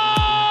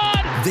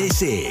scored!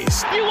 This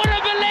is... You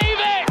wouldn't believe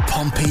it!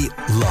 Pompey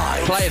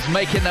Live. Players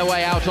making their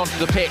way out onto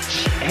the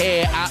pitch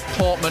here at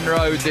Portman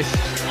Road, this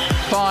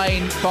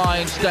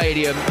fine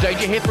stadium.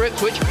 Danger here for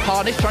Ipswich.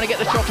 Harness trying to get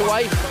the shot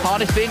away.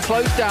 Harness being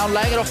closed down,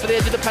 laying it off to the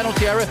edge of the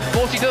penalty area.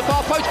 Morsey to the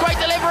far post. Great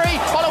delivery.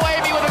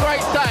 Olawayemi with a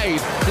great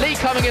save. Lee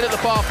coming in at the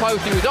far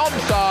post. He was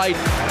onside.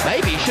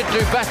 Maybe he should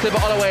do better,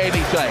 but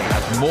Olawayemi saves.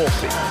 As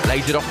Morsey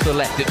lays it off to the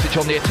left. Ipswich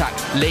on the attack.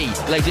 Lee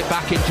lays it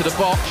back into the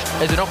box.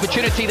 There's an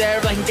opportunity there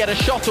if they can get a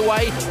shot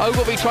away.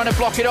 Ogilvie trying to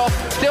block it off.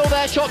 Still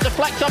there. Shot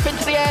deflects up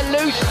into the air,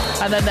 loose.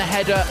 And then the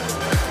header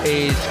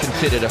is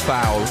considered a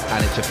foul,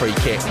 and it's a free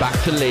kick. Back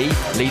to Lee.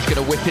 Lee's going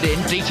to whip it in.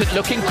 Decent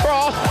looking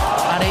cross,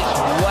 and it's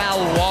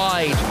well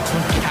wide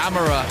from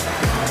Camera,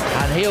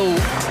 and he'll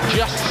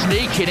just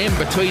sneak it in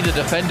between the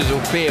defenders who'll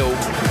feel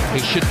he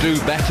should do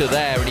better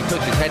there, and he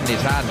puts his head in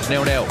his hands.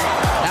 0-0.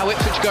 Now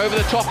Ipswich go over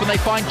the top and they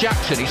find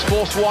Jackson. He's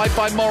forced wide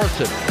by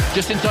Morrison,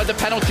 just inside the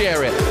penalty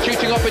area.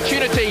 Shooting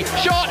opportunity.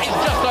 Shot is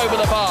just over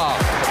the bar.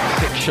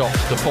 6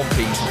 shots to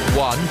Pompey's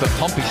 1, but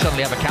Pompey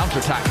suddenly have a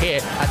counter-attack here,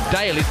 and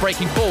Dale is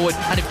breaking forward,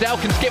 and if Dale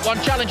can skip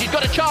one challenge, he's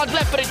got a chance.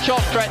 Left-footed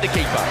shot straight at the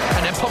keeper,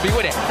 and then Pompey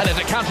win it, and there's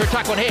a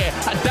counter-attack on here,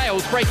 and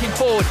Dale's breaking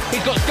forward.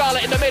 He's got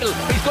Scarlett in the middle.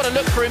 He's got to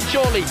look for him,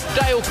 surely.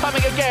 Dale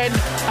coming again,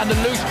 and the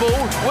loose ball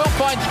will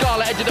find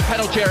Scarlett edge of the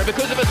penalty area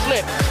because of a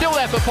slip. Still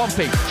there for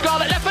Pompey.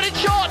 Scarlett left-footed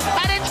shot,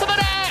 and into the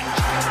net,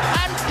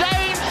 and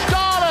Dane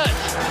Scarlett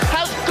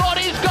has got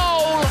his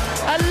goal.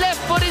 A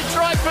left-footed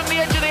strike from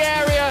the edge of the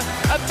area.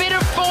 A bit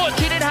of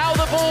fortune in how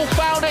the ball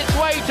found its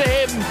way to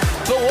him,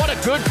 but what a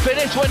good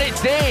finish when it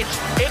did.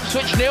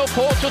 Ipswich 0,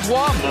 Portsmouth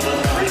 1,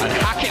 and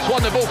Hackett's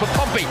won the ball for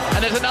Pompey,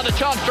 and there's another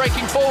chance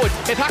breaking forward.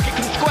 If Hackett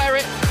can square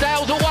it,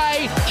 Dale's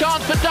away.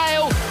 Chance for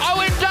Dale.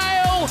 Owen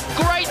Dale,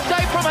 great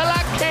save from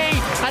Halaki,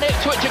 and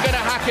Ipswich are going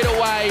to hack it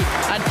away,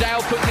 and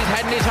Dale puts his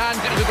head in his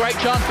hands. It was a great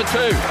chance for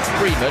 2.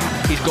 Freeman,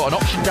 he's got an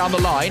option down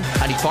the line,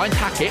 and he finds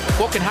Hackett.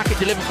 What can Hackett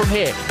deliver from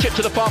here? Chip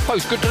to the far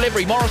post, good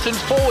delivery.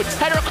 Morrison's forward,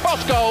 header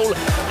across goal,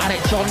 and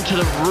it's onto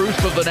the roof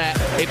of the net.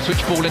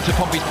 Ipswich ball into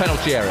Pompey's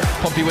penalty area.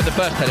 Pompey with the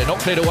first header, not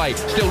cleared away,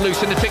 still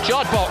loose in the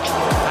 6-yard box,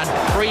 and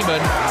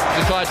Freeman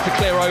decides to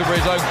clear over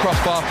his own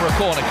crossbar for a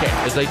corner kick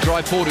as they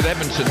drive forward with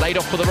Edmondson, laid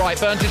off for the right.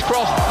 Burns his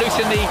cross, loose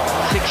in the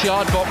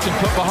 6-yard box and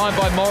put behind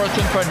by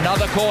Morrison for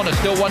another corner.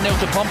 Still 1-0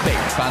 to Pompey.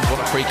 Fans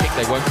want a free kick,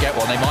 they won't get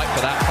one. They might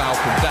for that foul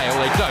from Dale,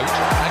 they don't,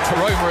 and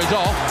Karoma is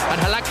off, and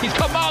Halaki's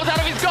come miles out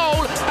of his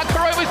goal, and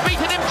Karoma's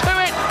beaten him to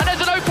it, and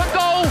there's an open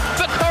goal,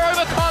 but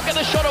Karoma can't get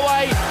the shot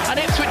away,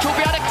 and Ipswich will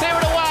be able to clear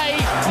it away.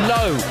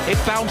 Low, it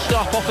bounced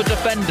up off a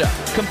defender.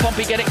 Can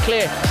Pompey get it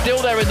clear? Still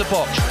there in the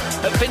box.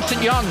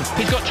 Vincent Young,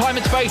 he's got time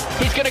and space.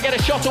 He's going to get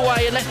a shot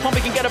away unless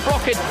Pompey can get a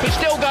block in. He's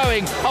still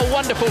going. Oh,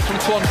 wonderful from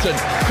Swanson.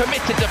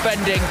 Committed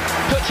defending.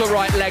 Puts a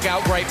right leg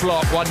out. Great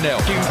block. 1-0.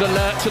 Humes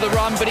alert to the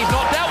run, but he's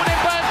not dealt with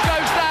it. Burns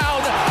goes down.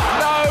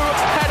 No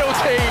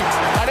penalty.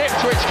 And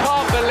Ipswich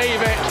can't believe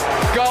it.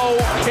 Goal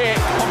kick.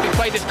 Pompey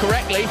played this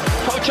correctly.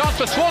 Got a chance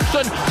for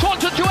Swanson.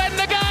 Swanson to end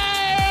the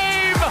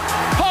game.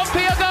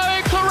 Pompey are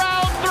going to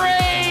round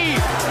 3.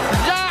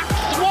 Zach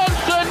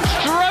Swanson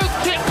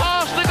stroked it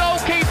past the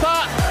goalkeeper.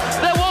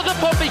 There was a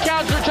Pompey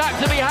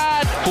counter-attack to be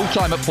had. Full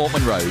time at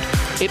Portman Road.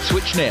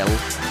 Ipswich 0,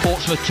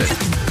 Portsmouth 2.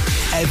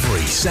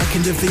 Every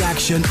second of the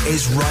action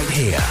is right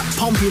here.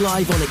 Pompey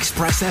Live on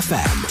Express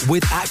FM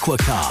with Aqua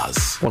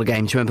Cars. What a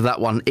game. Do you remember that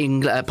one?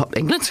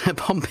 England?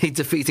 Pompey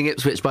defeating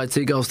Ipswich by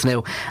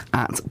 2-0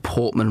 at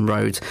Portman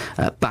Road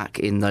back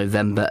in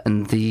November.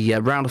 And the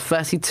round of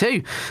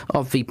 32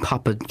 of the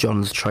Papa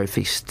John's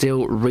Trophy,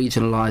 still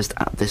regionalised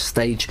at this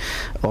stage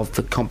of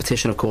the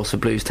competition. Of course, the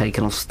Blues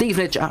taking on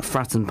Stevenage at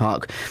Fratton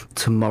Park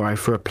tomorrow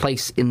for a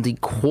place in the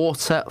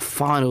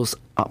quarter-finals,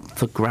 up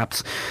for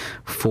grabs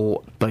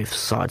for both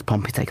sides.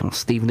 Pompey taking on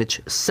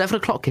Stevenage. 7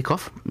 o'clock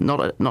kickoff, not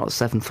at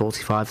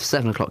 7:45.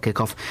 7 o'clock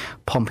kickoff.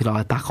 Pompey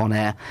Live back on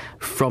air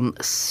from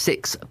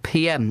 6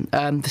 p.m.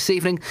 This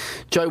evening,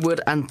 Joe Wood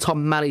and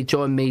Tom Malley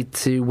join me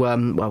to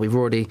we've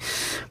already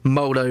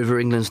mulled over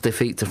England's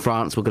defeat to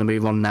France. We're going to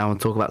move on now and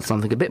talk about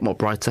something a bit more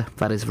brighter.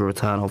 That is the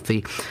return of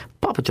the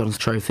Papa John's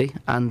Trophy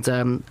and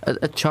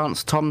a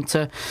chance, Tom,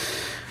 to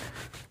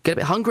get a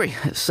bit hungry.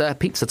 It's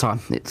pizza time.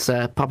 It's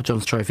Papa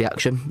John's Trophy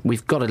action.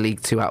 We've got a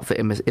League 2 outfit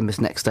in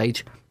this next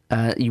stage.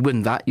 You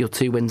win that, you're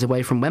 2 wins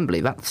away from Wembley.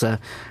 That's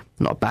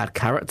not a bad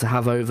carrot to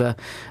have over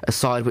a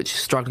side which is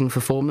struggling for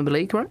form in the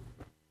league, right?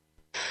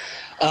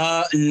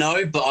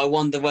 No, but I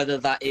wonder whether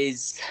that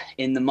is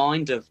in the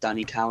mind of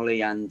Danny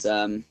Cowley and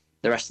the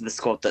rest of the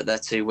squad, that they're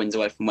 2 wins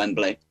away from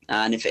Wembley.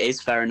 And if it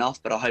is, fair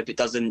enough, but I hope it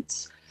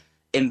doesn't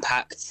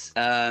impact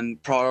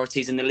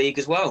priorities in the league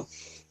as well.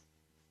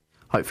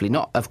 Hopefully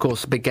not. Of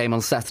course, a big game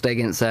on Saturday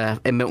against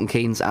in Milton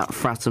Keynes at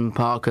Fratton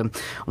Park. On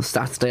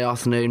Saturday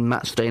afternoon,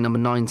 match day number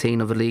 19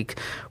 of the League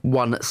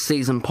 1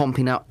 season.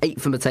 Pompey now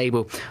 8th from the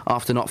table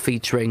after not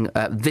featuring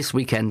this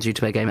weekend due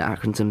to their game at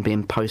Accrington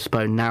being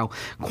postponed. Now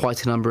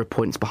quite a number of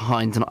points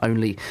behind, not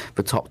only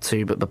the top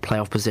 2 but the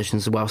playoff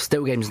positions as well.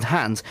 Still games in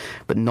hand,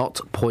 but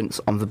not points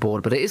on the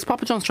board. But it is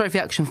Papa John's Trophy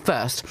action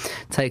first,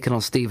 taken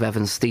on Steve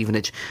Evans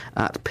Stevenage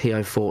at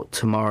PO4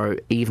 tomorrow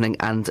evening.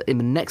 And in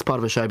the next part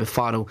of the show, the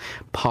final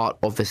part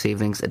of this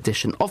evening's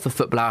edition of the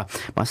Football Hour,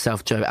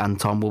 myself, Joe and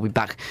Tom will be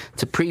back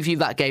to preview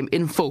that game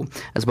in full,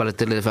 as well as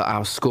deliver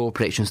our score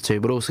predictions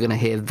too. We're also going to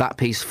hear that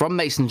piece from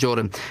Mason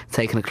Jordan,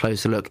 taking a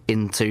closer look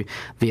into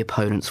the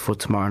opponents for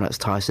tomorrow night's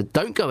tie. So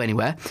don't go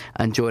anywhere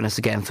and join us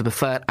again for the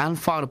third and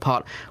final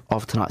part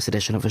of tonight's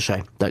edition of the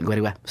show. Don't go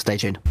anywhere. Stay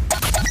tuned.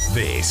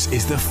 This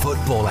is the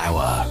Football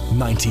Hour,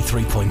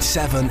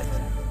 93.7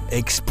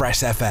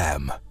 Express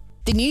FM.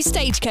 The new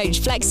Stagecoach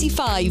Flexi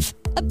 5,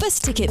 a bus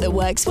ticket that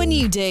works when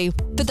you do,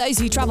 for those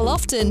who travel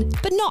often,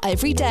 but not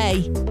every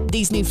day.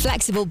 These new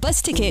flexible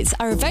bus tickets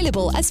are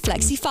available as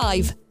Flexi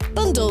 5,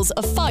 bundles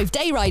of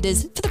 5-day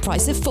riders for the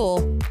price of 4,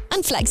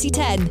 and Flexi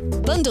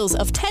 10, bundles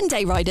of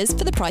 10-day riders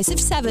for the price of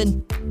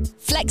 7.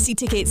 Flexi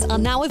tickets are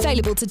now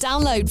available to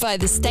download via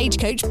the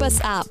Stagecoach Bus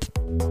app.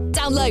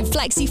 Download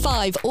Flexi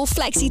 5 or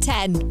Flexi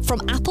 10 from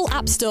Apple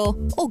App Store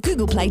or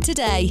Google Play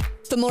today.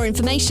 For more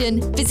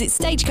information, visit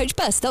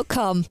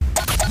stagecoachbus.com.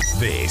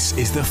 This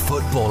is the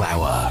Football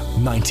Hour,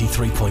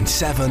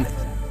 93.7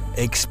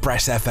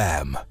 Express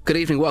FM. Good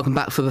evening, welcome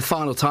back for the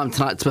final time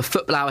tonight to the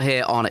Football Hour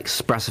here on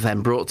Express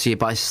FM, brought to you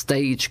by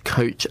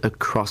Stagecoach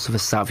across the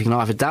South. You can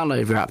either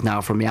download your app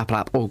now from the Apple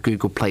app or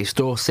Google Play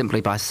Store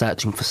simply by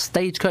searching for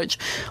Stagecoach,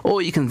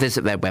 or you can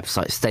visit their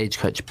website,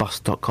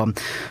 stagecoachbus.com,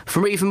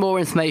 for even more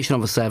information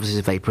on the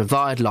services they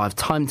provide, live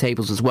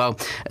timetables, as well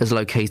as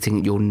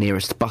locating your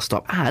nearest bus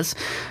stop.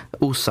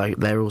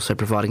 They're also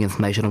providing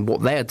information on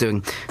what they are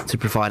doing to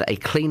provide a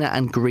cleaner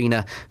and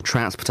greener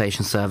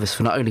transportation service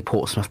for not only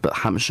Portsmouth but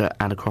Hampshire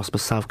and across the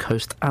South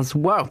Coast as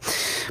well.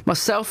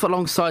 Myself,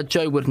 alongside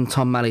Joe Wood and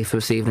Tom Malley for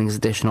this evening's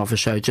edition of the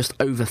show. Just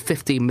over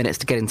 15 minutes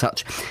to get in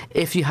touch.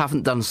 If you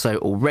haven't done so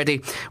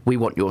already, we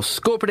want your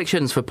score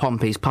predictions for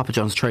Pompey's Papa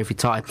John's Trophy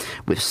tie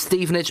with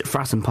Stevenage,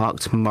 Fratton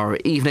Park tomorrow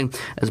evening,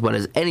 as well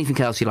as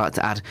anything else you'd like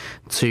to add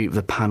to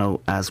the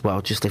panel as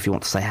well. Just if you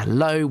want to say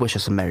hello, wish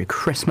us a Merry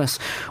Christmas,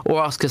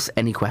 or ask us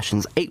any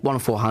questions,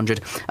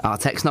 81400. Our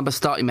text number,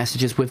 start your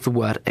messages with the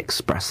word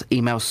Express.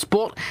 Email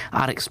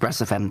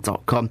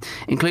sport@expressfm.com.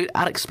 Include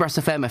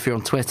 @ExpressFM if you're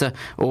on Twitter,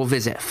 or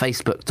visit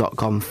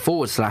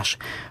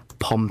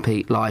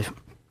facebook.com/Pompey Live.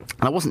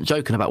 And I wasn't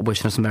joking about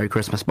wishing us a Merry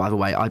Christmas, by the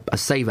way. I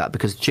say that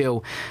because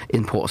Jill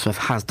in Portsmouth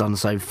has done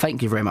so.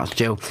 Thank you very much,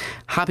 Jill.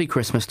 Happy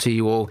Christmas to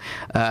you all.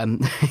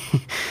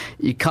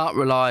 You can't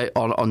rely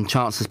on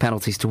chances,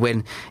 penalties to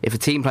win. If a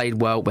team played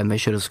well when they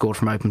should have scored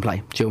from open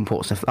play. Jill in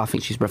Portsmouth, I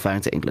think she's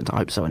referring to England. I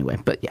hope so anyway.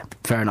 But yeah,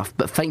 fair enough.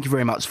 But thank you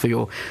very much for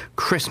your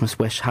Christmas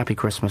wish. Happy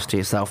Christmas to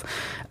yourself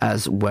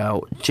as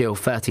well, Jill.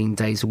 13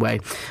 days away.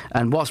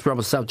 And whilst we're on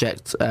the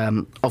subject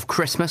of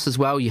Christmas as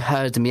well, you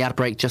heard in the ad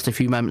break just a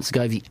few moments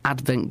ago, the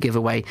Advent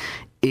giveaway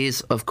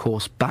is, of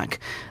course, back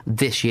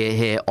this year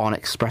here on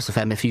Express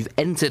FM. If you've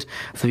entered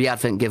for the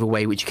Advent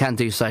giveaway, which you can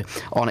do so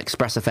on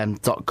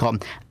expressfm.com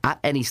at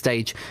any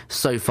stage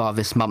so far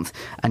this month,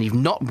 and you've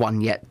not won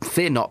yet,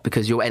 fear not,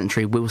 because your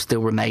entry will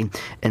still remain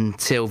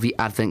until the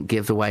Advent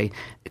giveaway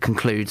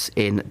concludes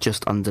in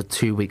just under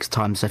 2 weeks'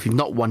 time. So if you've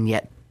not won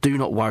yet, do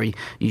not worry,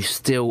 you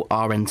still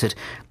are entered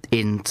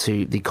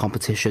into the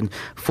competition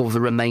for the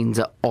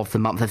remainder of the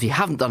month. If you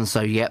haven't done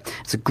so yet,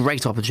 it's a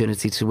great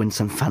opportunity to win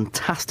some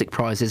fantastic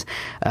prizes.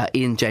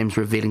 Ian James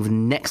revealing the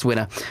next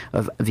winner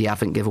of the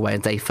Advent giveaway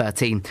on day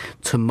 13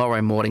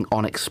 tomorrow morning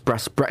on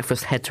Express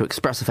Breakfast. Head to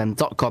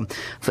expressfm.com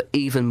for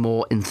even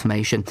more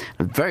information.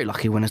 A very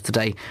lucky winners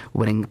today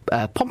winning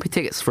Pompey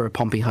tickets for a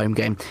Pompey home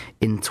game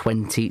in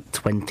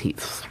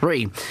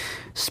 2023.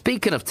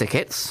 Speaking of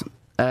tickets,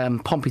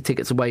 Pompey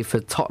tickets away for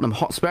Tottenham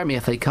Hotspur in the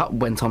FA Cup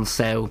went on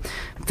sale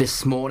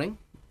this morning.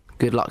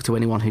 Good luck to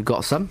anyone who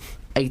got some.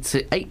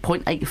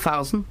 8.8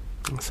 thousand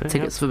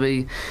tickets for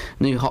the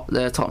new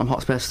Tottenham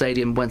Hotspur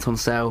Stadium went on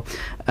sale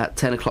at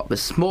 10 o'clock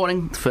this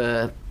morning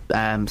for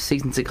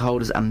season ticket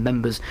holders and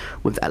members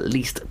with at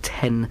least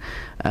 10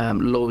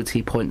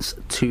 loyalty points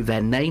to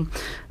their name.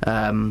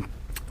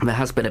 There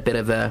has been a bit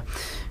of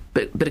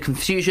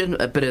confusion,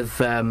 a bit of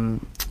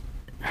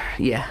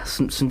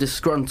some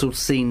disgruntled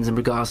scenes in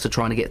regards to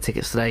trying to get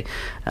tickets today.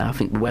 I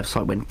think the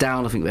website went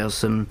down. I think there was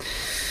some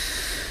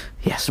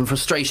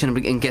frustration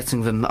in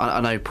getting them. I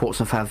know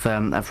Portsmouth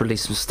have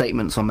released some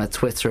statements on their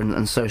Twitter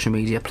and social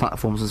media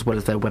platforms as well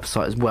as their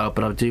website as well,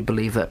 but I do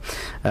believe that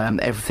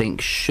everything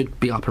should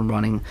be up and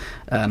running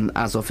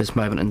as of this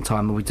moment in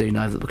time, and we do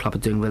know that the club are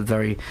doing their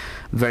very,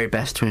 very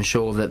best to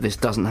ensure that this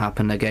doesn't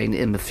happen again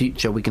in the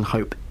future. We can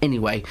hope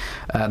anyway.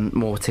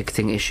 More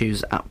ticketing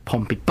issues at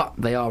Pompey, but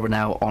they are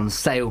now on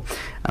sale,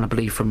 and I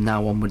believe from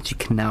now onwards you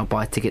can now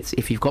buy tickets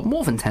if you've got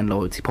more than 10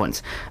 loyalty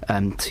points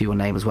to your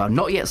name as well.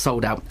 Not yet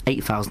sold out,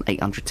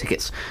 8,800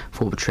 tickets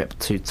for the trip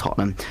to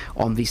Tottenham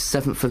on the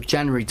 7th of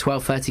January,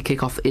 12:30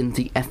 kick-off in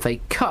the FA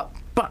Cup.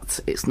 But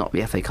it's not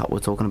the FA Cup we're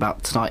talking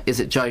about tonight, is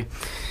it, Joe?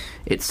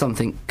 It's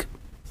something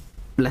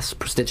less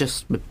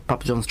prestigious with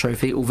Papa John's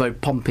Trophy, although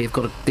Pompey have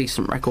got a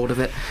decent record of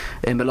it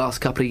in the last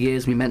couple of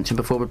years. We mentioned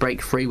before the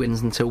break, 3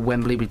 wins until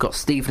Wembley. We've got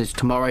Stevenage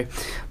tomorrow.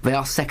 They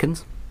are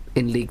second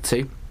in League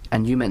 2,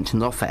 and you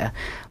mentioned off air,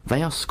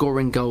 they are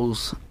scoring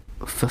goals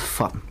for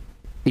fun.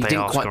 You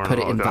didn't quite put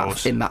it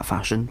in that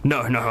fashion.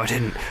 No, I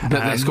didn't.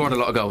 But they're scoring a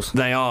lot of goals.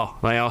 They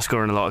are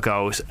scoring a lot of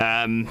goals.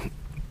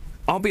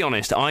 I'll be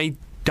honest, I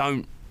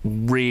don't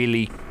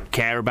really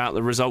care about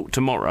the result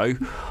tomorrow.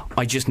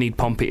 I just need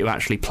Pompey to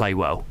actually play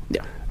well.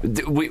 Yeah.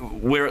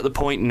 We're at the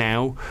point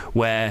now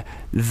where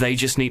they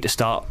just need to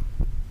start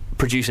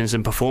producing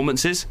some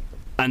performances,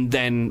 and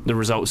then the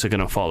results are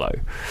going to follow.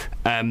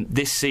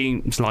 This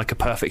seems like a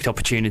perfect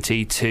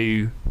opportunity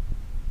to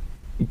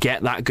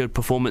get that good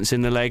performance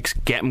in the legs,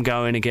 get them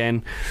going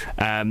again.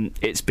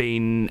 It's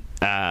been,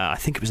 I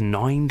think it was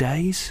 9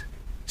 days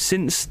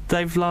since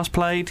they've last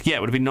played. Yeah, it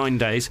would have been 9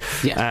 days.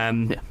 Yeah.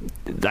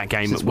 That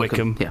game since at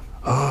Wickham. Yeah.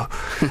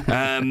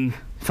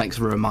 Thanks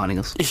for reminding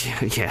us.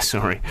 Yeah,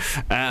 sorry.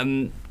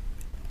 And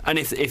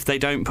if they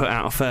don't put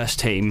out a first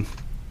team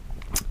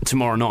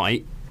tomorrow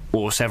night,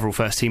 or several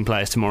first team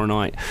players tomorrow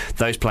night,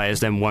 those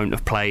players then won't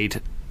have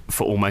played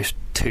for almost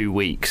 2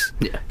 weeks,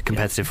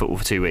 competitive football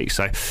for 2 weeks.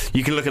 So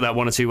you can look at that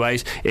one or two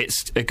ways.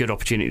 It's a good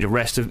opportunity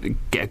to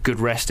get a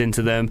good rest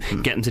into them,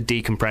 get them to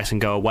decompress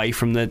and go away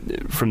from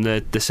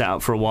the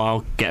setup for a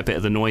while, get a bit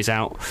of the noise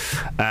out,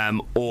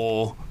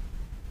 or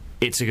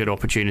it's a good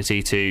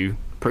opportunity to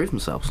prove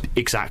themselves.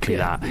 Exactly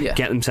that. Yeah.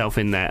 Get themselves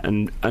in there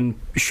and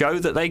show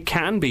that they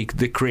can be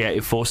the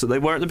creative force that they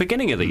were at the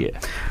beginning of the year.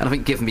 And I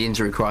think given the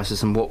injury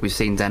crisis and what we've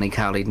seen Danny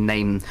Cowley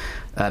name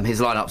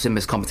his lineups in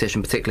this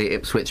competition, particularly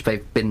at Ipswich,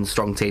 they've been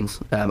strong teams.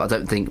 I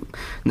don't think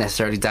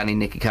necessarily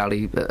Nicky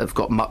Cowley have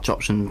got much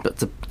option but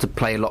to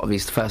play a lot of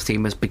these first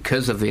teamers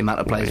because of the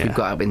amount of players we've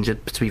got out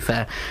injured, to be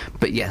fair.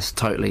 But yes,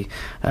 totally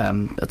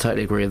I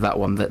totally agree with that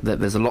one, that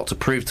there's a lot to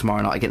prove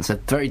tomorrow night against a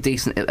very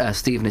decent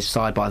Stevenage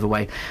side, by the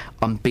way,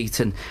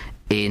 unbeaten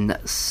in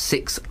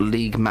 6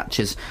 league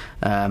matches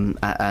and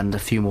a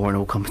few more in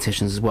all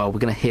competitions as well. We're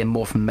going to hear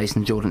more from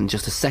Mason Jordan in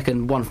just a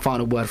second. One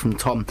final word from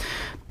Tom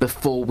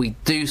before we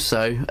do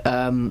so.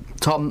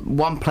 Tom,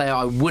 one player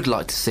I would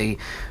like to see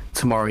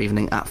tomorrow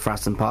evening at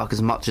Fratton Park,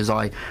 as much as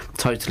I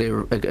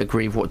totally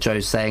agree with what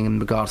Joe's saying in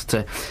regards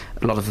to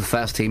a lot of the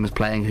first teamers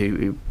playing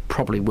who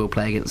probably will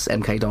play against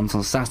MK Dons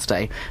on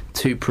Saturday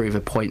to prove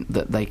a point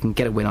that they can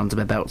get a win under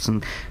their belts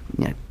and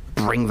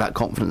bring that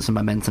confidence and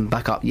momentum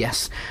back up.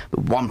 Yes,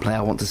 but one player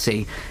I want to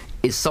see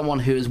is someone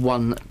who has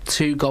won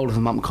 2 Goal of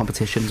the Month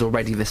competitions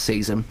already this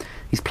season.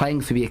 He's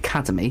playing for the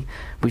academy.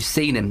 We've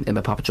seen him in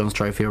the Papa John's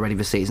Trophy already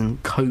this season.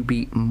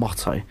 Kobe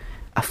Motto,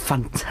 a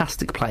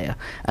fantastic player,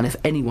 and if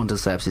anyone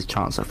deserves his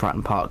chance at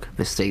Fratton Park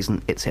this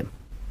season, it's him.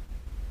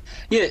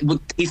 Yeah,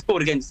 well, he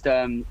scored against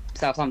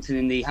Southampton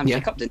in the Hampshire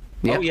Cup, didn't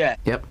he? Yep. Oh yeah,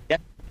 yep.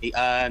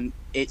 Definitely.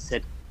 It's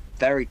a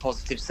very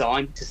positive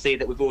sign to see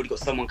that we've already got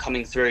someone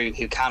coming through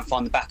who can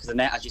find the back of the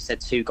net. As you said,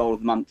 2 Goal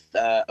of the Month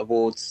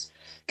awards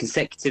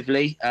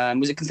consecutively.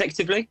 Was it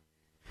consecutively?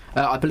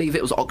 I believe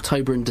it was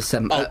October and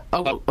December.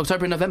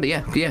 October and November,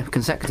 yeah,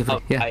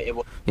 consecutively. It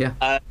was.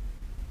 Yeah.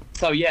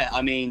 So yeah,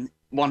 I mean,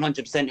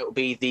 100% it will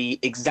be the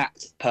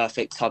exact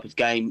perfect type of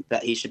game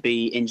that he should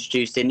be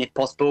introduced in, if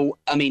possible.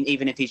 I mean,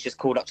 even if he's just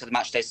called up to the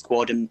matchday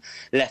squad and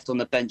left on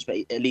the bench, but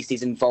at least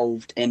he's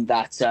involved in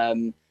that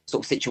sort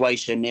of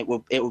situation. It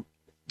will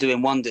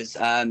doing wonders.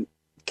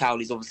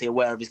 Cowley's obviously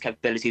aware of his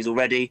capabilities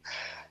already.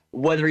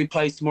 Whether he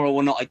plays tomorrow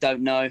or not, I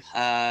don't know.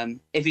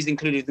 If he's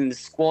included in the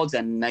squad,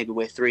 then maybe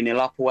we're 3-0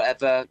 up or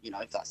whatever. You know,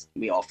 if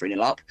we are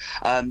 3-0 up,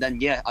 then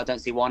yeah, I don't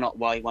see why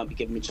he won't be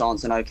given a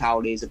chance. I know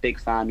Cowley is a big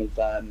fan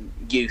of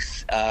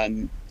youth.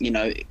 You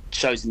know, it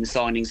shows in the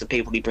signings, the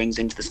people he brings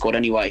into the squad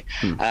anyway.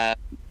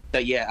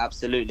 But yeah,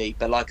 absolutely.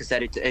 But like I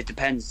said, it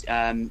depends.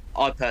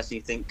 I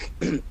personally think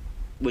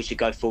we should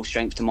go full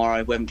strength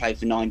tomorrow. We haven't played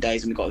for 9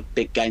 days, and we've got a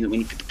big game that we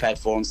need to be prepared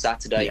for on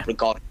Saturday,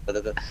 regardless of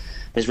whether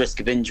there's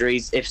risk of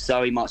injuries. If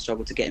so, he might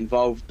struggle to get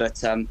involved.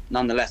 But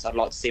nonetheless, I'd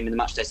like to see him in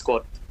the matchday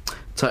squad.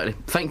 Totally.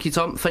 Thank you,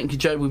 Tom. Thank you,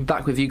 Joe. We'll be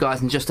back with you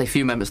guys in just a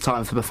few moments'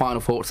 time for the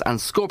final thoughts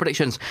and score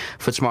predictions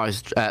for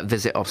tomorrow's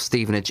visit of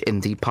Stevenage in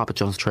the Papa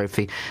John's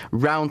Trophy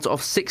round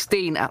of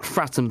 16 at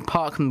Fratton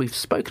Park. And we've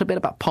spoken a bit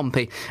about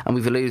Pompey, and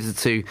we've alluded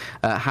to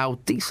how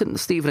decent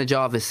Stevenage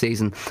are this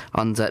season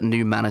under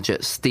new manager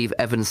Steve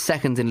Evans,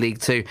 second in League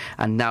Two,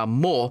 and now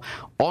more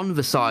on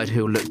the side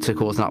who will look to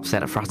cause an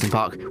upset at Fratton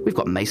Park. We've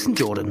got Mason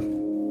Jordan.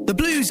 The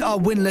Blues are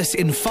winless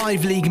in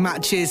 5 league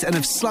matches and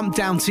have slumped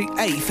down to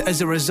 8th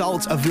as a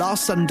result of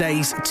last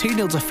Sunday's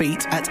 2-0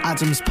 defeat at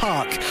Adams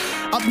Park.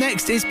 Up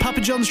next is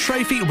Papa John's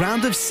Trophy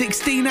round of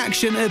 16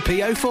 action at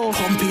PO4.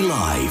 Pompey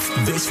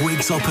Live, this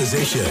week's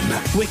opposition.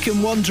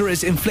 Wycombe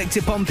Wanderers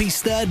inflicted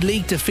Pompey's 3rd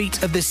league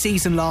defeat of the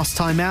season last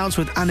time out,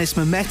 with Anis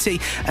Mehmeti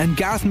and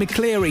Gareth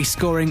McCleary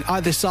scoring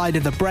either side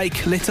of the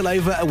break little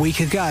over a week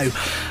ago.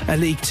 A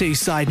League Two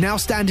side now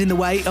stand in the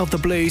way of the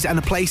Blues and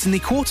a place in the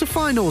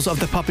quarter-finals of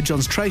the Papa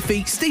John's Trophy.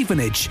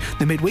 Stevenage,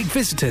 the midweek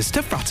visitors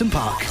to Fratton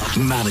Park.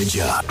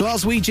 Manager.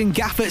 Glaswegian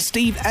gaffer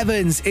Steve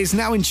Evans is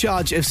now in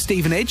charge of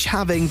Stevenage,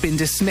 having been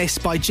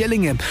dismissed by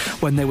Gillingham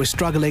when they were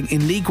struggling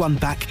in League One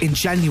back in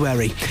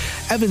January.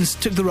 Evans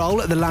took the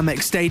role at the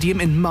Lameck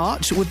Stadium in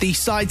March, with the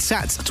side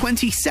sat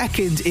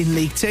 22nd in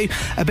League Two,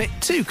 a bit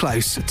too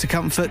close to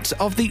comfort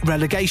of the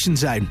relegation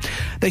zone.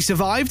 They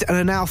survived and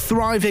are now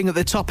thriving at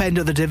the top end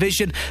of the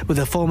division, with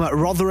the former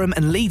Rotherham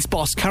and Leeds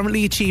boss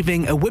currently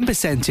achieving a win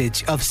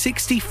percentage of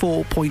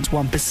 64.1%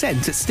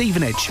 at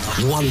Stevenage.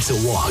 One to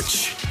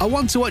watch. A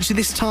one to watch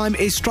this time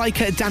is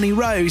striker Danny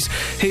Rose,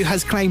 who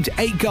has claimed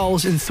 8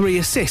 goals and 3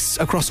 assists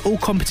across all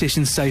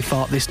competitions so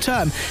far this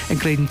term,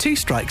 including 2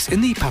 strikes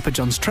in the Papa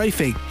John's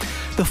Trophy.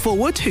 The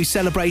forward, who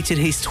celebrated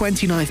his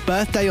 29th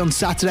birthday on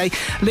Saturday,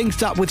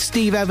 linked up with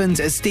Steve Evans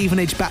at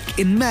Stevenage back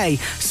in May,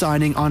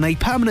 signing on a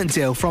permanent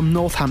deal from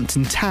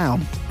Northampton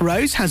Town.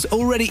 Rose has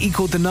already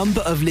equalled the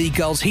number of league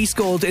goals he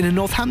scored in a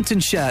Northampton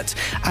shirt,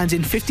 and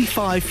in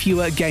 55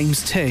 fewer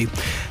games too.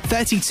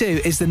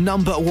 32 is the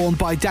number worn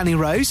by Danny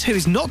Rose, who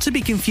is not to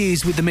be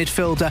confused with the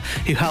midfielder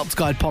who helped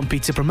guide Pompey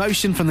to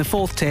promotion from the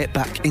 4th tier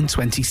back in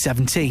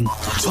 2017.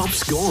 Top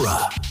scorer.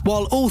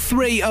 While all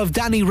 3 of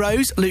Danny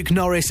Rose, Luke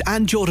Norris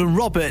and Jordan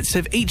Roberts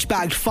have each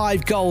bagged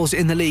 5 goals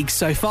in the league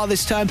so far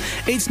this term,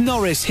 it's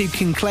Norris who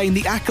can claim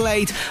the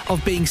accolade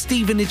of being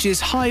Stevenage's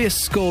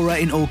highest scorer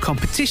in all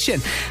competition,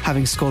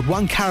 having scored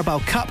 1 Carabao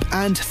Cup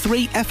and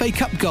 3 FA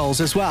Cup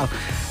goals as well.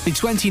 The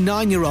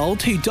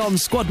 29-year-old, who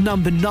dons squad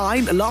number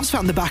 9, last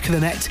found the back of the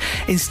net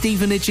in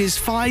Stevenage's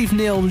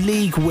 5-0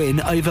 league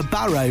win over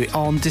Barrow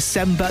on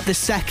December the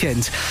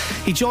 2nd.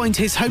 He joined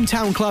his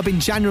hometown club in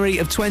January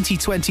of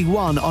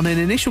 2021 on an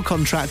initial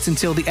contract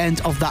until the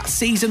end of that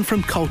season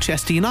from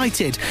Colchester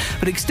United,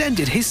 but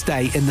extended his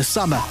stay in the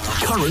summer.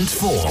 Current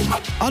form.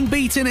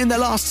 Unbeaten in their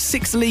last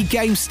 6 league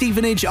games,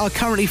 Stevenage are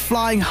currently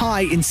flying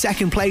high in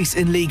 2nd place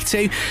in League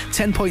Two,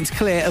 10 points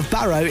clear of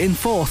Barrow in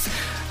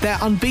 4th. Their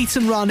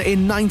unbeaten run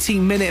in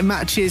 90-minute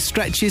matches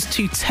stretches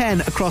to 10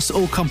 across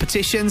all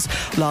competitions,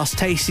 last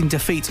tasting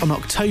defeat on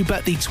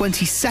October the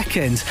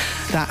 22nd.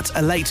 That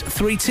a late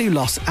 3-2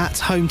 loss at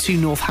home to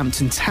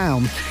Northampton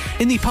Town.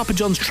 In the Papa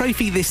John's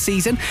Trophy this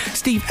season,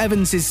 Steve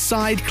Evans'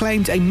 side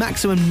claimed a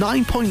maximum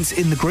 9 points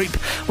in the group,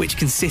 which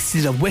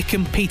consisted of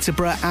Wycombe,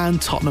 Peterborough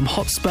and Tottenham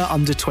Hotspur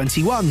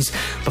under-21s,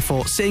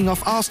 before seeing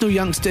off Arsenal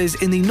youngsters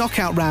in the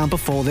knockout round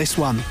before this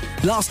one.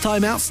 Last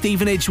time out,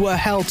 Stevenage were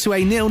held to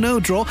a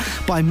 0-0 draw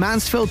by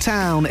Mansfield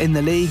Town in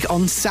the league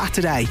on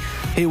Saturday,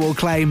 who will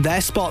claim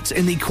their spot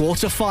in the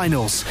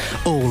quarter-finals.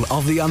 All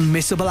of the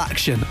unmissable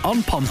action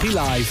on Pompey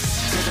Live.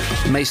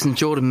 Mason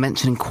Jordan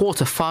mentioning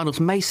quarter-finals.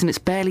 Mason, it's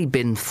barely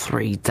been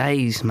 3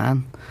 days,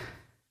 man.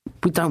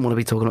 We don't want to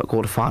be talking about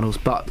quarter-finals,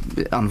 but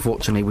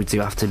unfortunately we do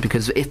have to,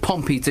 because if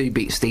Pompey do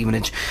beat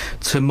Stevenage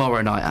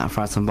tomorrow night at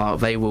Fratton Park,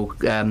 they will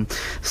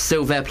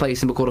seal their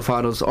place in the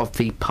quarter-finals of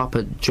the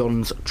Papa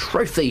John's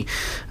Trophy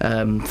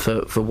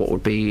for what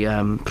would be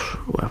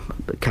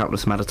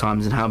countless amount of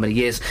times in how many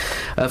years.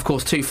 Of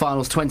course, 2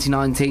 finals,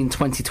 2019,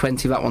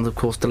 2020. That one's, of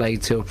course,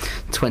 delayed till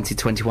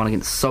 2021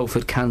 against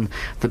Salford. Can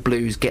the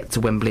Blues get to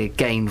Wembley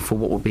again for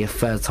what would be a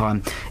 3rd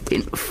time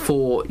in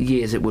 4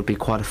 years? It would be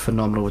quite a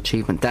phenomenal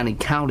achievement. Danny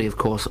Cowley, of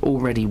course,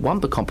 already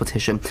won the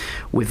competition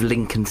with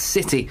Lincoln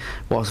City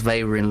whilst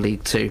they were in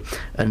League Two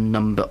a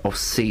number of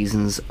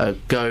seasons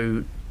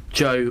ago.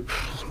 Joe,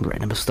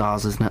 written in the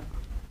stars, isn't it?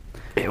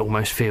 it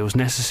almost feels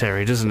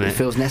necessary, doesn't it? It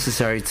feels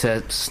necessary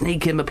to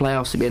sneak in the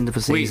playoffs at the end of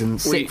the season,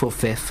 6th or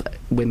 5th,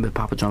 win the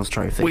Papa John's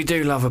Trophy. We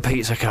do love a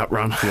Pizza Cup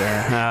run.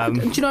 Yeah.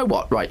 And do you know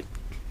what? Right,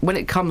 when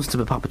it comes to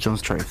the Papa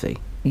John's Trophy,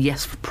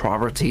 yes, the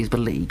priority is the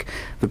league,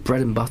 the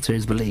bread and butter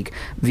is the league,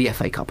 the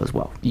FA Cup as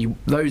well.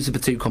 Those are the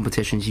two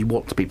competitions you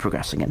want to be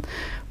progressing in.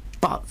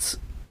 But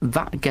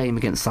that game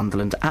against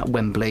Sunderland at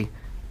Wembley,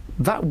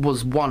 that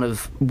was one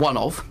of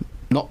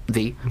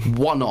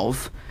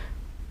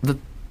the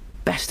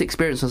best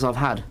experiences I've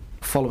had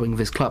following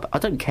this club. I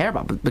don't care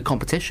about the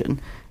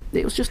competition.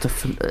 It was just a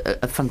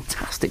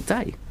fantastic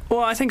day.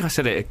 Well, I think I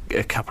said it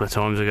a couple of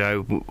times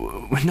ago.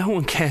 No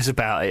one cares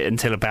about it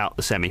until about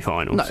the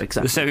semi-finals. No,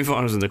 exactly. The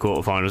semi-finals and the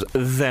quarter-finals,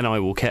 then I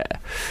will care.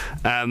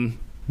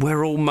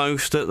 We're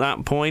almost at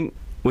that point,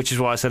 which is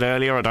why I said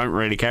earlier I don't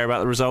really care about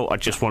the result. I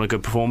just want a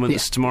good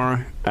performance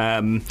tomorrow.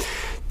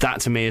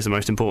 That, to me, is the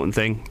most important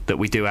thing, that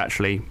we do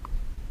actually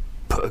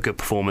put a good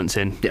performance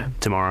in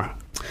tomorrow.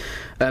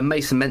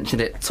 Mason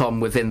mentioned it, Tom,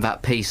 within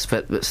that piece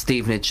that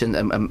Stevenage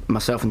and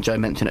myself and Joe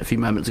mentioned it a few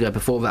moments ago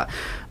before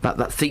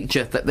that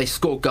feature, that they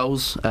scored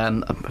goals.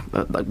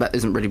 That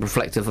isn't really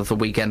reflective of the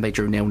weekend. They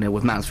drew 0-0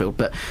 with Mansfield,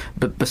 but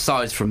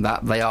besides from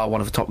that, they are one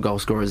of the top goal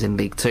scorers in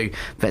League 2.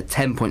 They're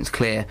 10 points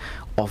clear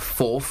of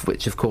 4th,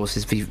 which of course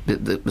is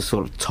the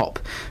sort of top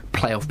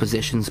playoff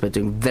positions. They're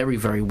doing very,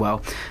 very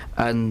well,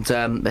 and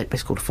they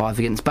scored 5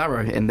 against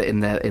Barrow in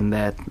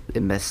their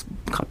kind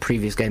of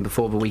previous game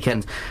before the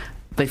weekend.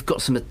 They've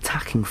got some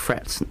attacking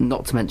threats,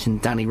 not to mention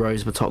Danny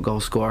Rose, the top goal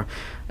scorer.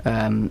 He's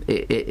not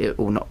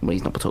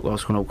the top goal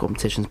scorer in all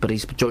competitions, but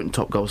he's the joint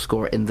top goal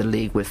scorer in the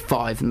league with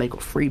 5, and they've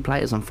got 3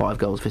 players on 5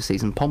 goals this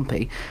season.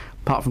 Pompey,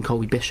 apart from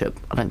Colby Bishop,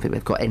 I don't think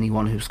they've got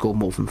anyone who scored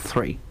more than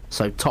 3.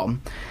 So,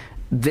 Tom,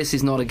 this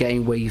is not a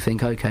game where you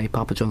think, OK,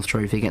 Papa John's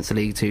Trophy against a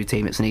League 2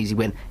 team, it's an easy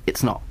win.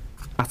 It's not,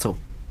 at all.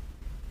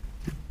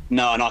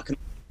 No, and I can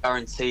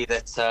guarantee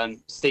that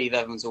Steve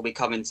Evans will be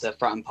coming to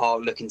Fratton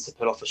Park looking to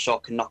pull off a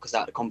shock and knock us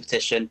out of the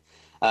competition,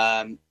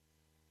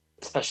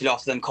 especially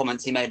after them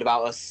comments he made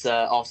about us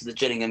after the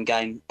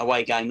Gillingham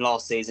away game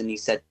last season. He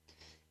said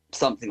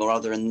something or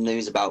other in the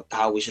news about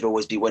how we should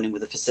always be winning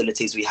with the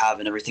facilities we have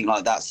and everything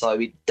like that, so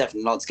we'd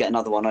definitely like to get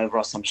another one over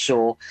us, I'm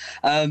sure.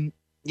 I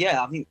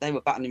think they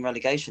were battling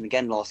relegation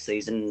again last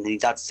season, and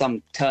he'd had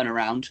some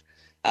turnaround,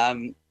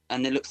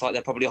 and it looks like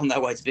they're probably on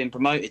their way to being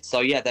promoted. So,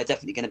 yeah, they're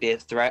definitely going to be a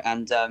threat,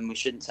 and we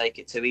shouldn't take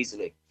it too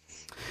easily.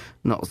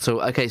 Not at all.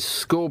 OK,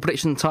 score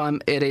prediction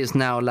time. It is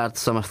now,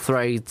 lads, I'm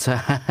afraid.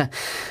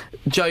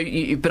 Joe,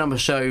 you've been on the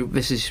show.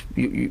 This is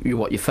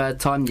your 3rd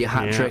time, your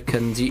hat-trick,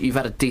 and you've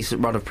had a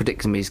decent run of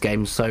predicting these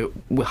games, so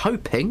we're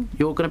hoping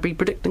you're going to be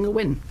predicting a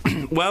win.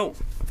 Well,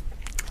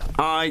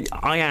 I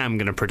am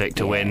going to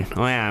predict a win.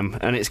 I am,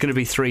 and it's going to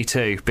be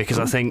 3-2, because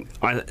I think...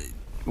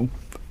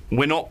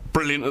 We're not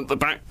brilliant at the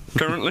back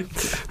currently,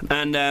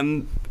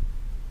 and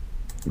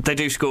they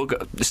do score.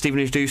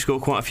 Stevenage do score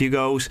quite a few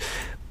goals,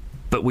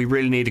 but we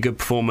really need a good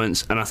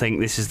performance, and I think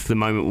this is the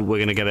moment we're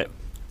going to get it,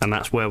 and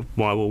that's why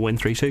we'll win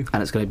 3-2.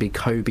 And it's going to be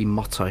Kobe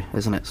Motto,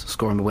 isn't it?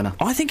 Scoring the winner.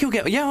 I think he'll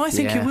get. Yeah, I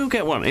think he will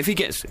get one if he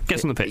gets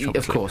on the pitch.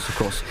 Obviously. Of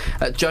course.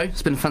 Joe,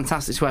 it's been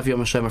fantastic to have you on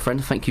the show, my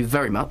friend. Thank you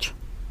very much.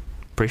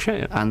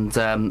 Appreciate it.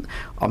 And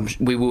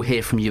we will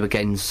hear from you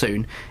again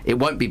soon. It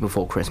won't be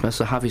before Christmas,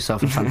 so have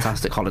yourself a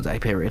fantastic holiday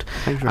period.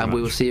 And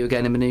we will see you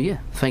again in the new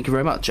year. Thank you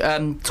very much.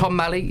 Tom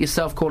Malley,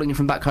 yourself calling in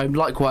from back home.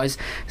 Likewise,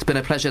 it's been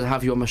a pleasure to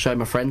have you on my show,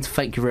 my friend.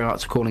 Thank you very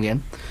much for calling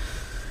in.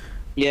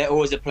 Yeah,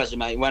 always a pleasure,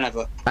 mate,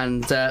 whenever.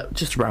 And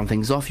just to round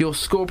things off, your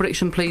score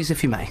prediction, please,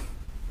 if you may.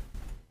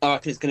 I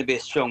reckon it's going to be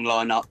a strong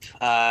lineup.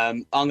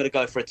 I'm going to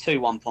go for a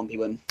 2-1 Pompey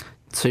win.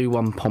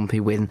 2-1 Pompey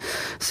win,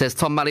 says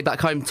Tom Malley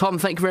back home. Tom,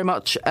 thank you very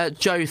much.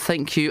 Joe,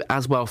 thank you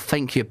as well.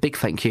 Thank you, a big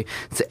thank you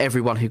to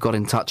everyone who got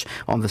in touch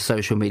on the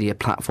social media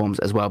platforms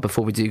as well.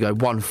 Before we do go,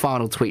 one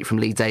final tweet from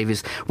Lee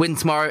Davies. Win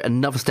tomorrow,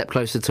 another step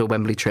closer to a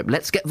Wembley trip.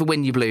 Let's get the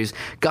win, you Blues.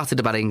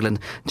 Gutted about England.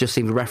 Just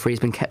seems the referee's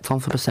been kept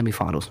on for the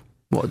semi-finals.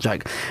 What a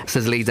joke,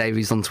 says Lee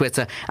Davies on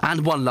Twitter.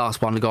 And one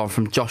last one gone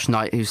from Josh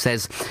Knight, who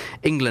says,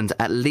 England,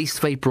 at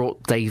least they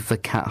brought Dave the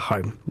Cat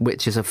home,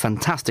 which is a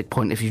fantastic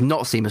point. If you've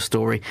not seen the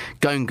story,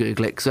 go and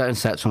Google it, go and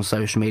search on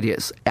social media.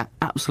 It's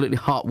absolutely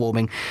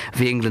heartwarming.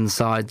 The England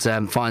side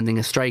finding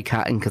a stray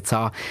cat in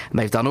Qatar, and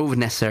they've done all the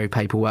necessary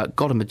paperwork,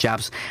 got him the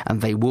jabs,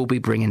 and they will be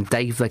bringing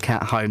Dave the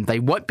Cat home. They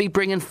won't be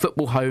bringing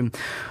football home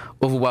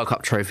of a World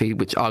Cup trophy,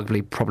 which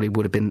arguably probably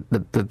would have been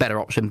the better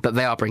option, but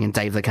they are bringing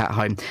Dave the Cat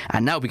home,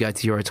 and now we go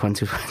to Euro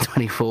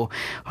 2024,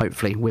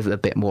 hopefully with a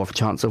bit more of a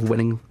chance of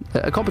winning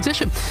a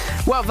competition.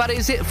 Well, that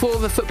is it for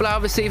the Football Hour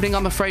this evening.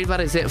 I'm afraid that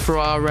is it for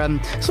our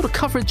sort of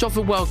coverage of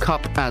the World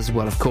Cup as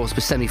well, of course,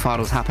 with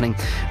semi-finals happening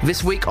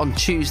this week on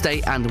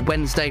Tuesday and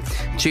Wednesday.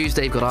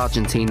 Tuesday you've got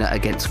Argentina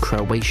against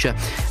Croatia,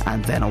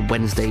 and then on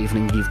Wednesday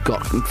evening you've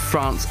got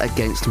France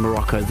against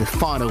Morocco, the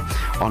final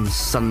on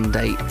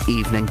Sunday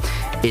evening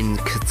in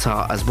Qatar.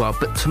 Qatar as well.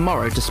 But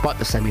tomorrow, despite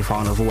the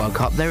semi-final of the World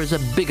Cup, there is a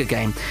bigger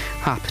game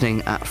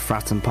happening at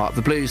Fratton Park.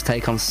 The Blues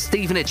take on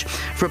Stevenage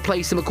for a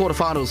place in the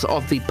quarterfinals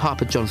of the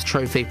Papa John's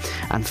Trophy,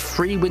 and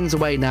 3 wins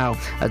away now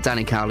at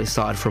Danny Cowley's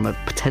side from a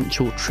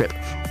potential trip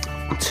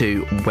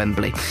to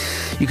Wembley.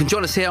 You can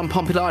join us here on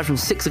Pompey Live from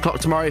 6 o'clock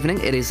tomorrow evening.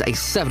 It is a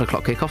 7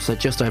 o'clock kickoff, so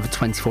just over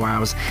 24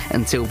 hours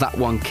until that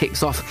one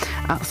kicks off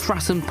at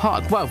Fratton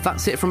Park. Well,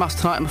 that's it from us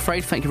tonight, I'm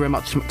afraid. Thank you very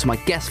much to my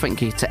guests.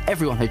 Thank you to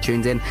everyone who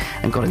tuned in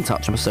and got in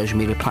touch on my social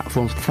media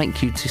platforms.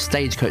 Thank you to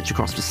Stagecoach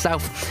across the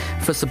South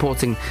for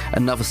supporting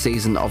another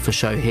season of the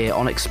show here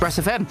on Express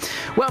FM.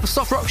 Well, the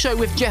Soft Rock Show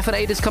with Jeff and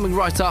Ada is coming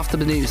right after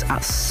the news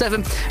at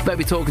 7. We'll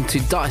be talking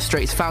to Dire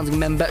Straits founding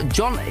member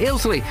John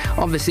Ilsley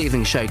on this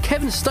evening's show.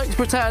 Kevin Stokes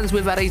returns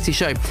with that 80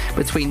 show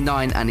between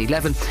 9 and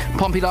 11.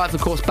 Pompey Live,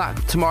 of course,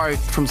 back tomorrow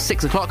from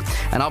 6 o'clock,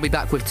 and I'll be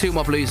back with 2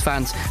 more Blues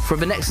fans for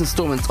the next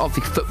instalment of the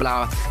Football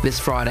Hour this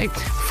Friday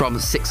from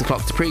 6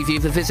 o'clock to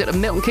preview the visit of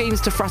Milton Keynes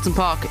to Fratton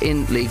Park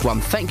in League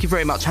One. Thank you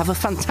very much. Have a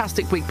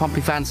fantastic week,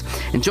 Pompey fans.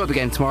 Enjoy the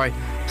game tomorrow.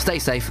 Stay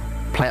safe,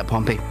 play at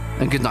Pompey,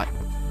 and good night.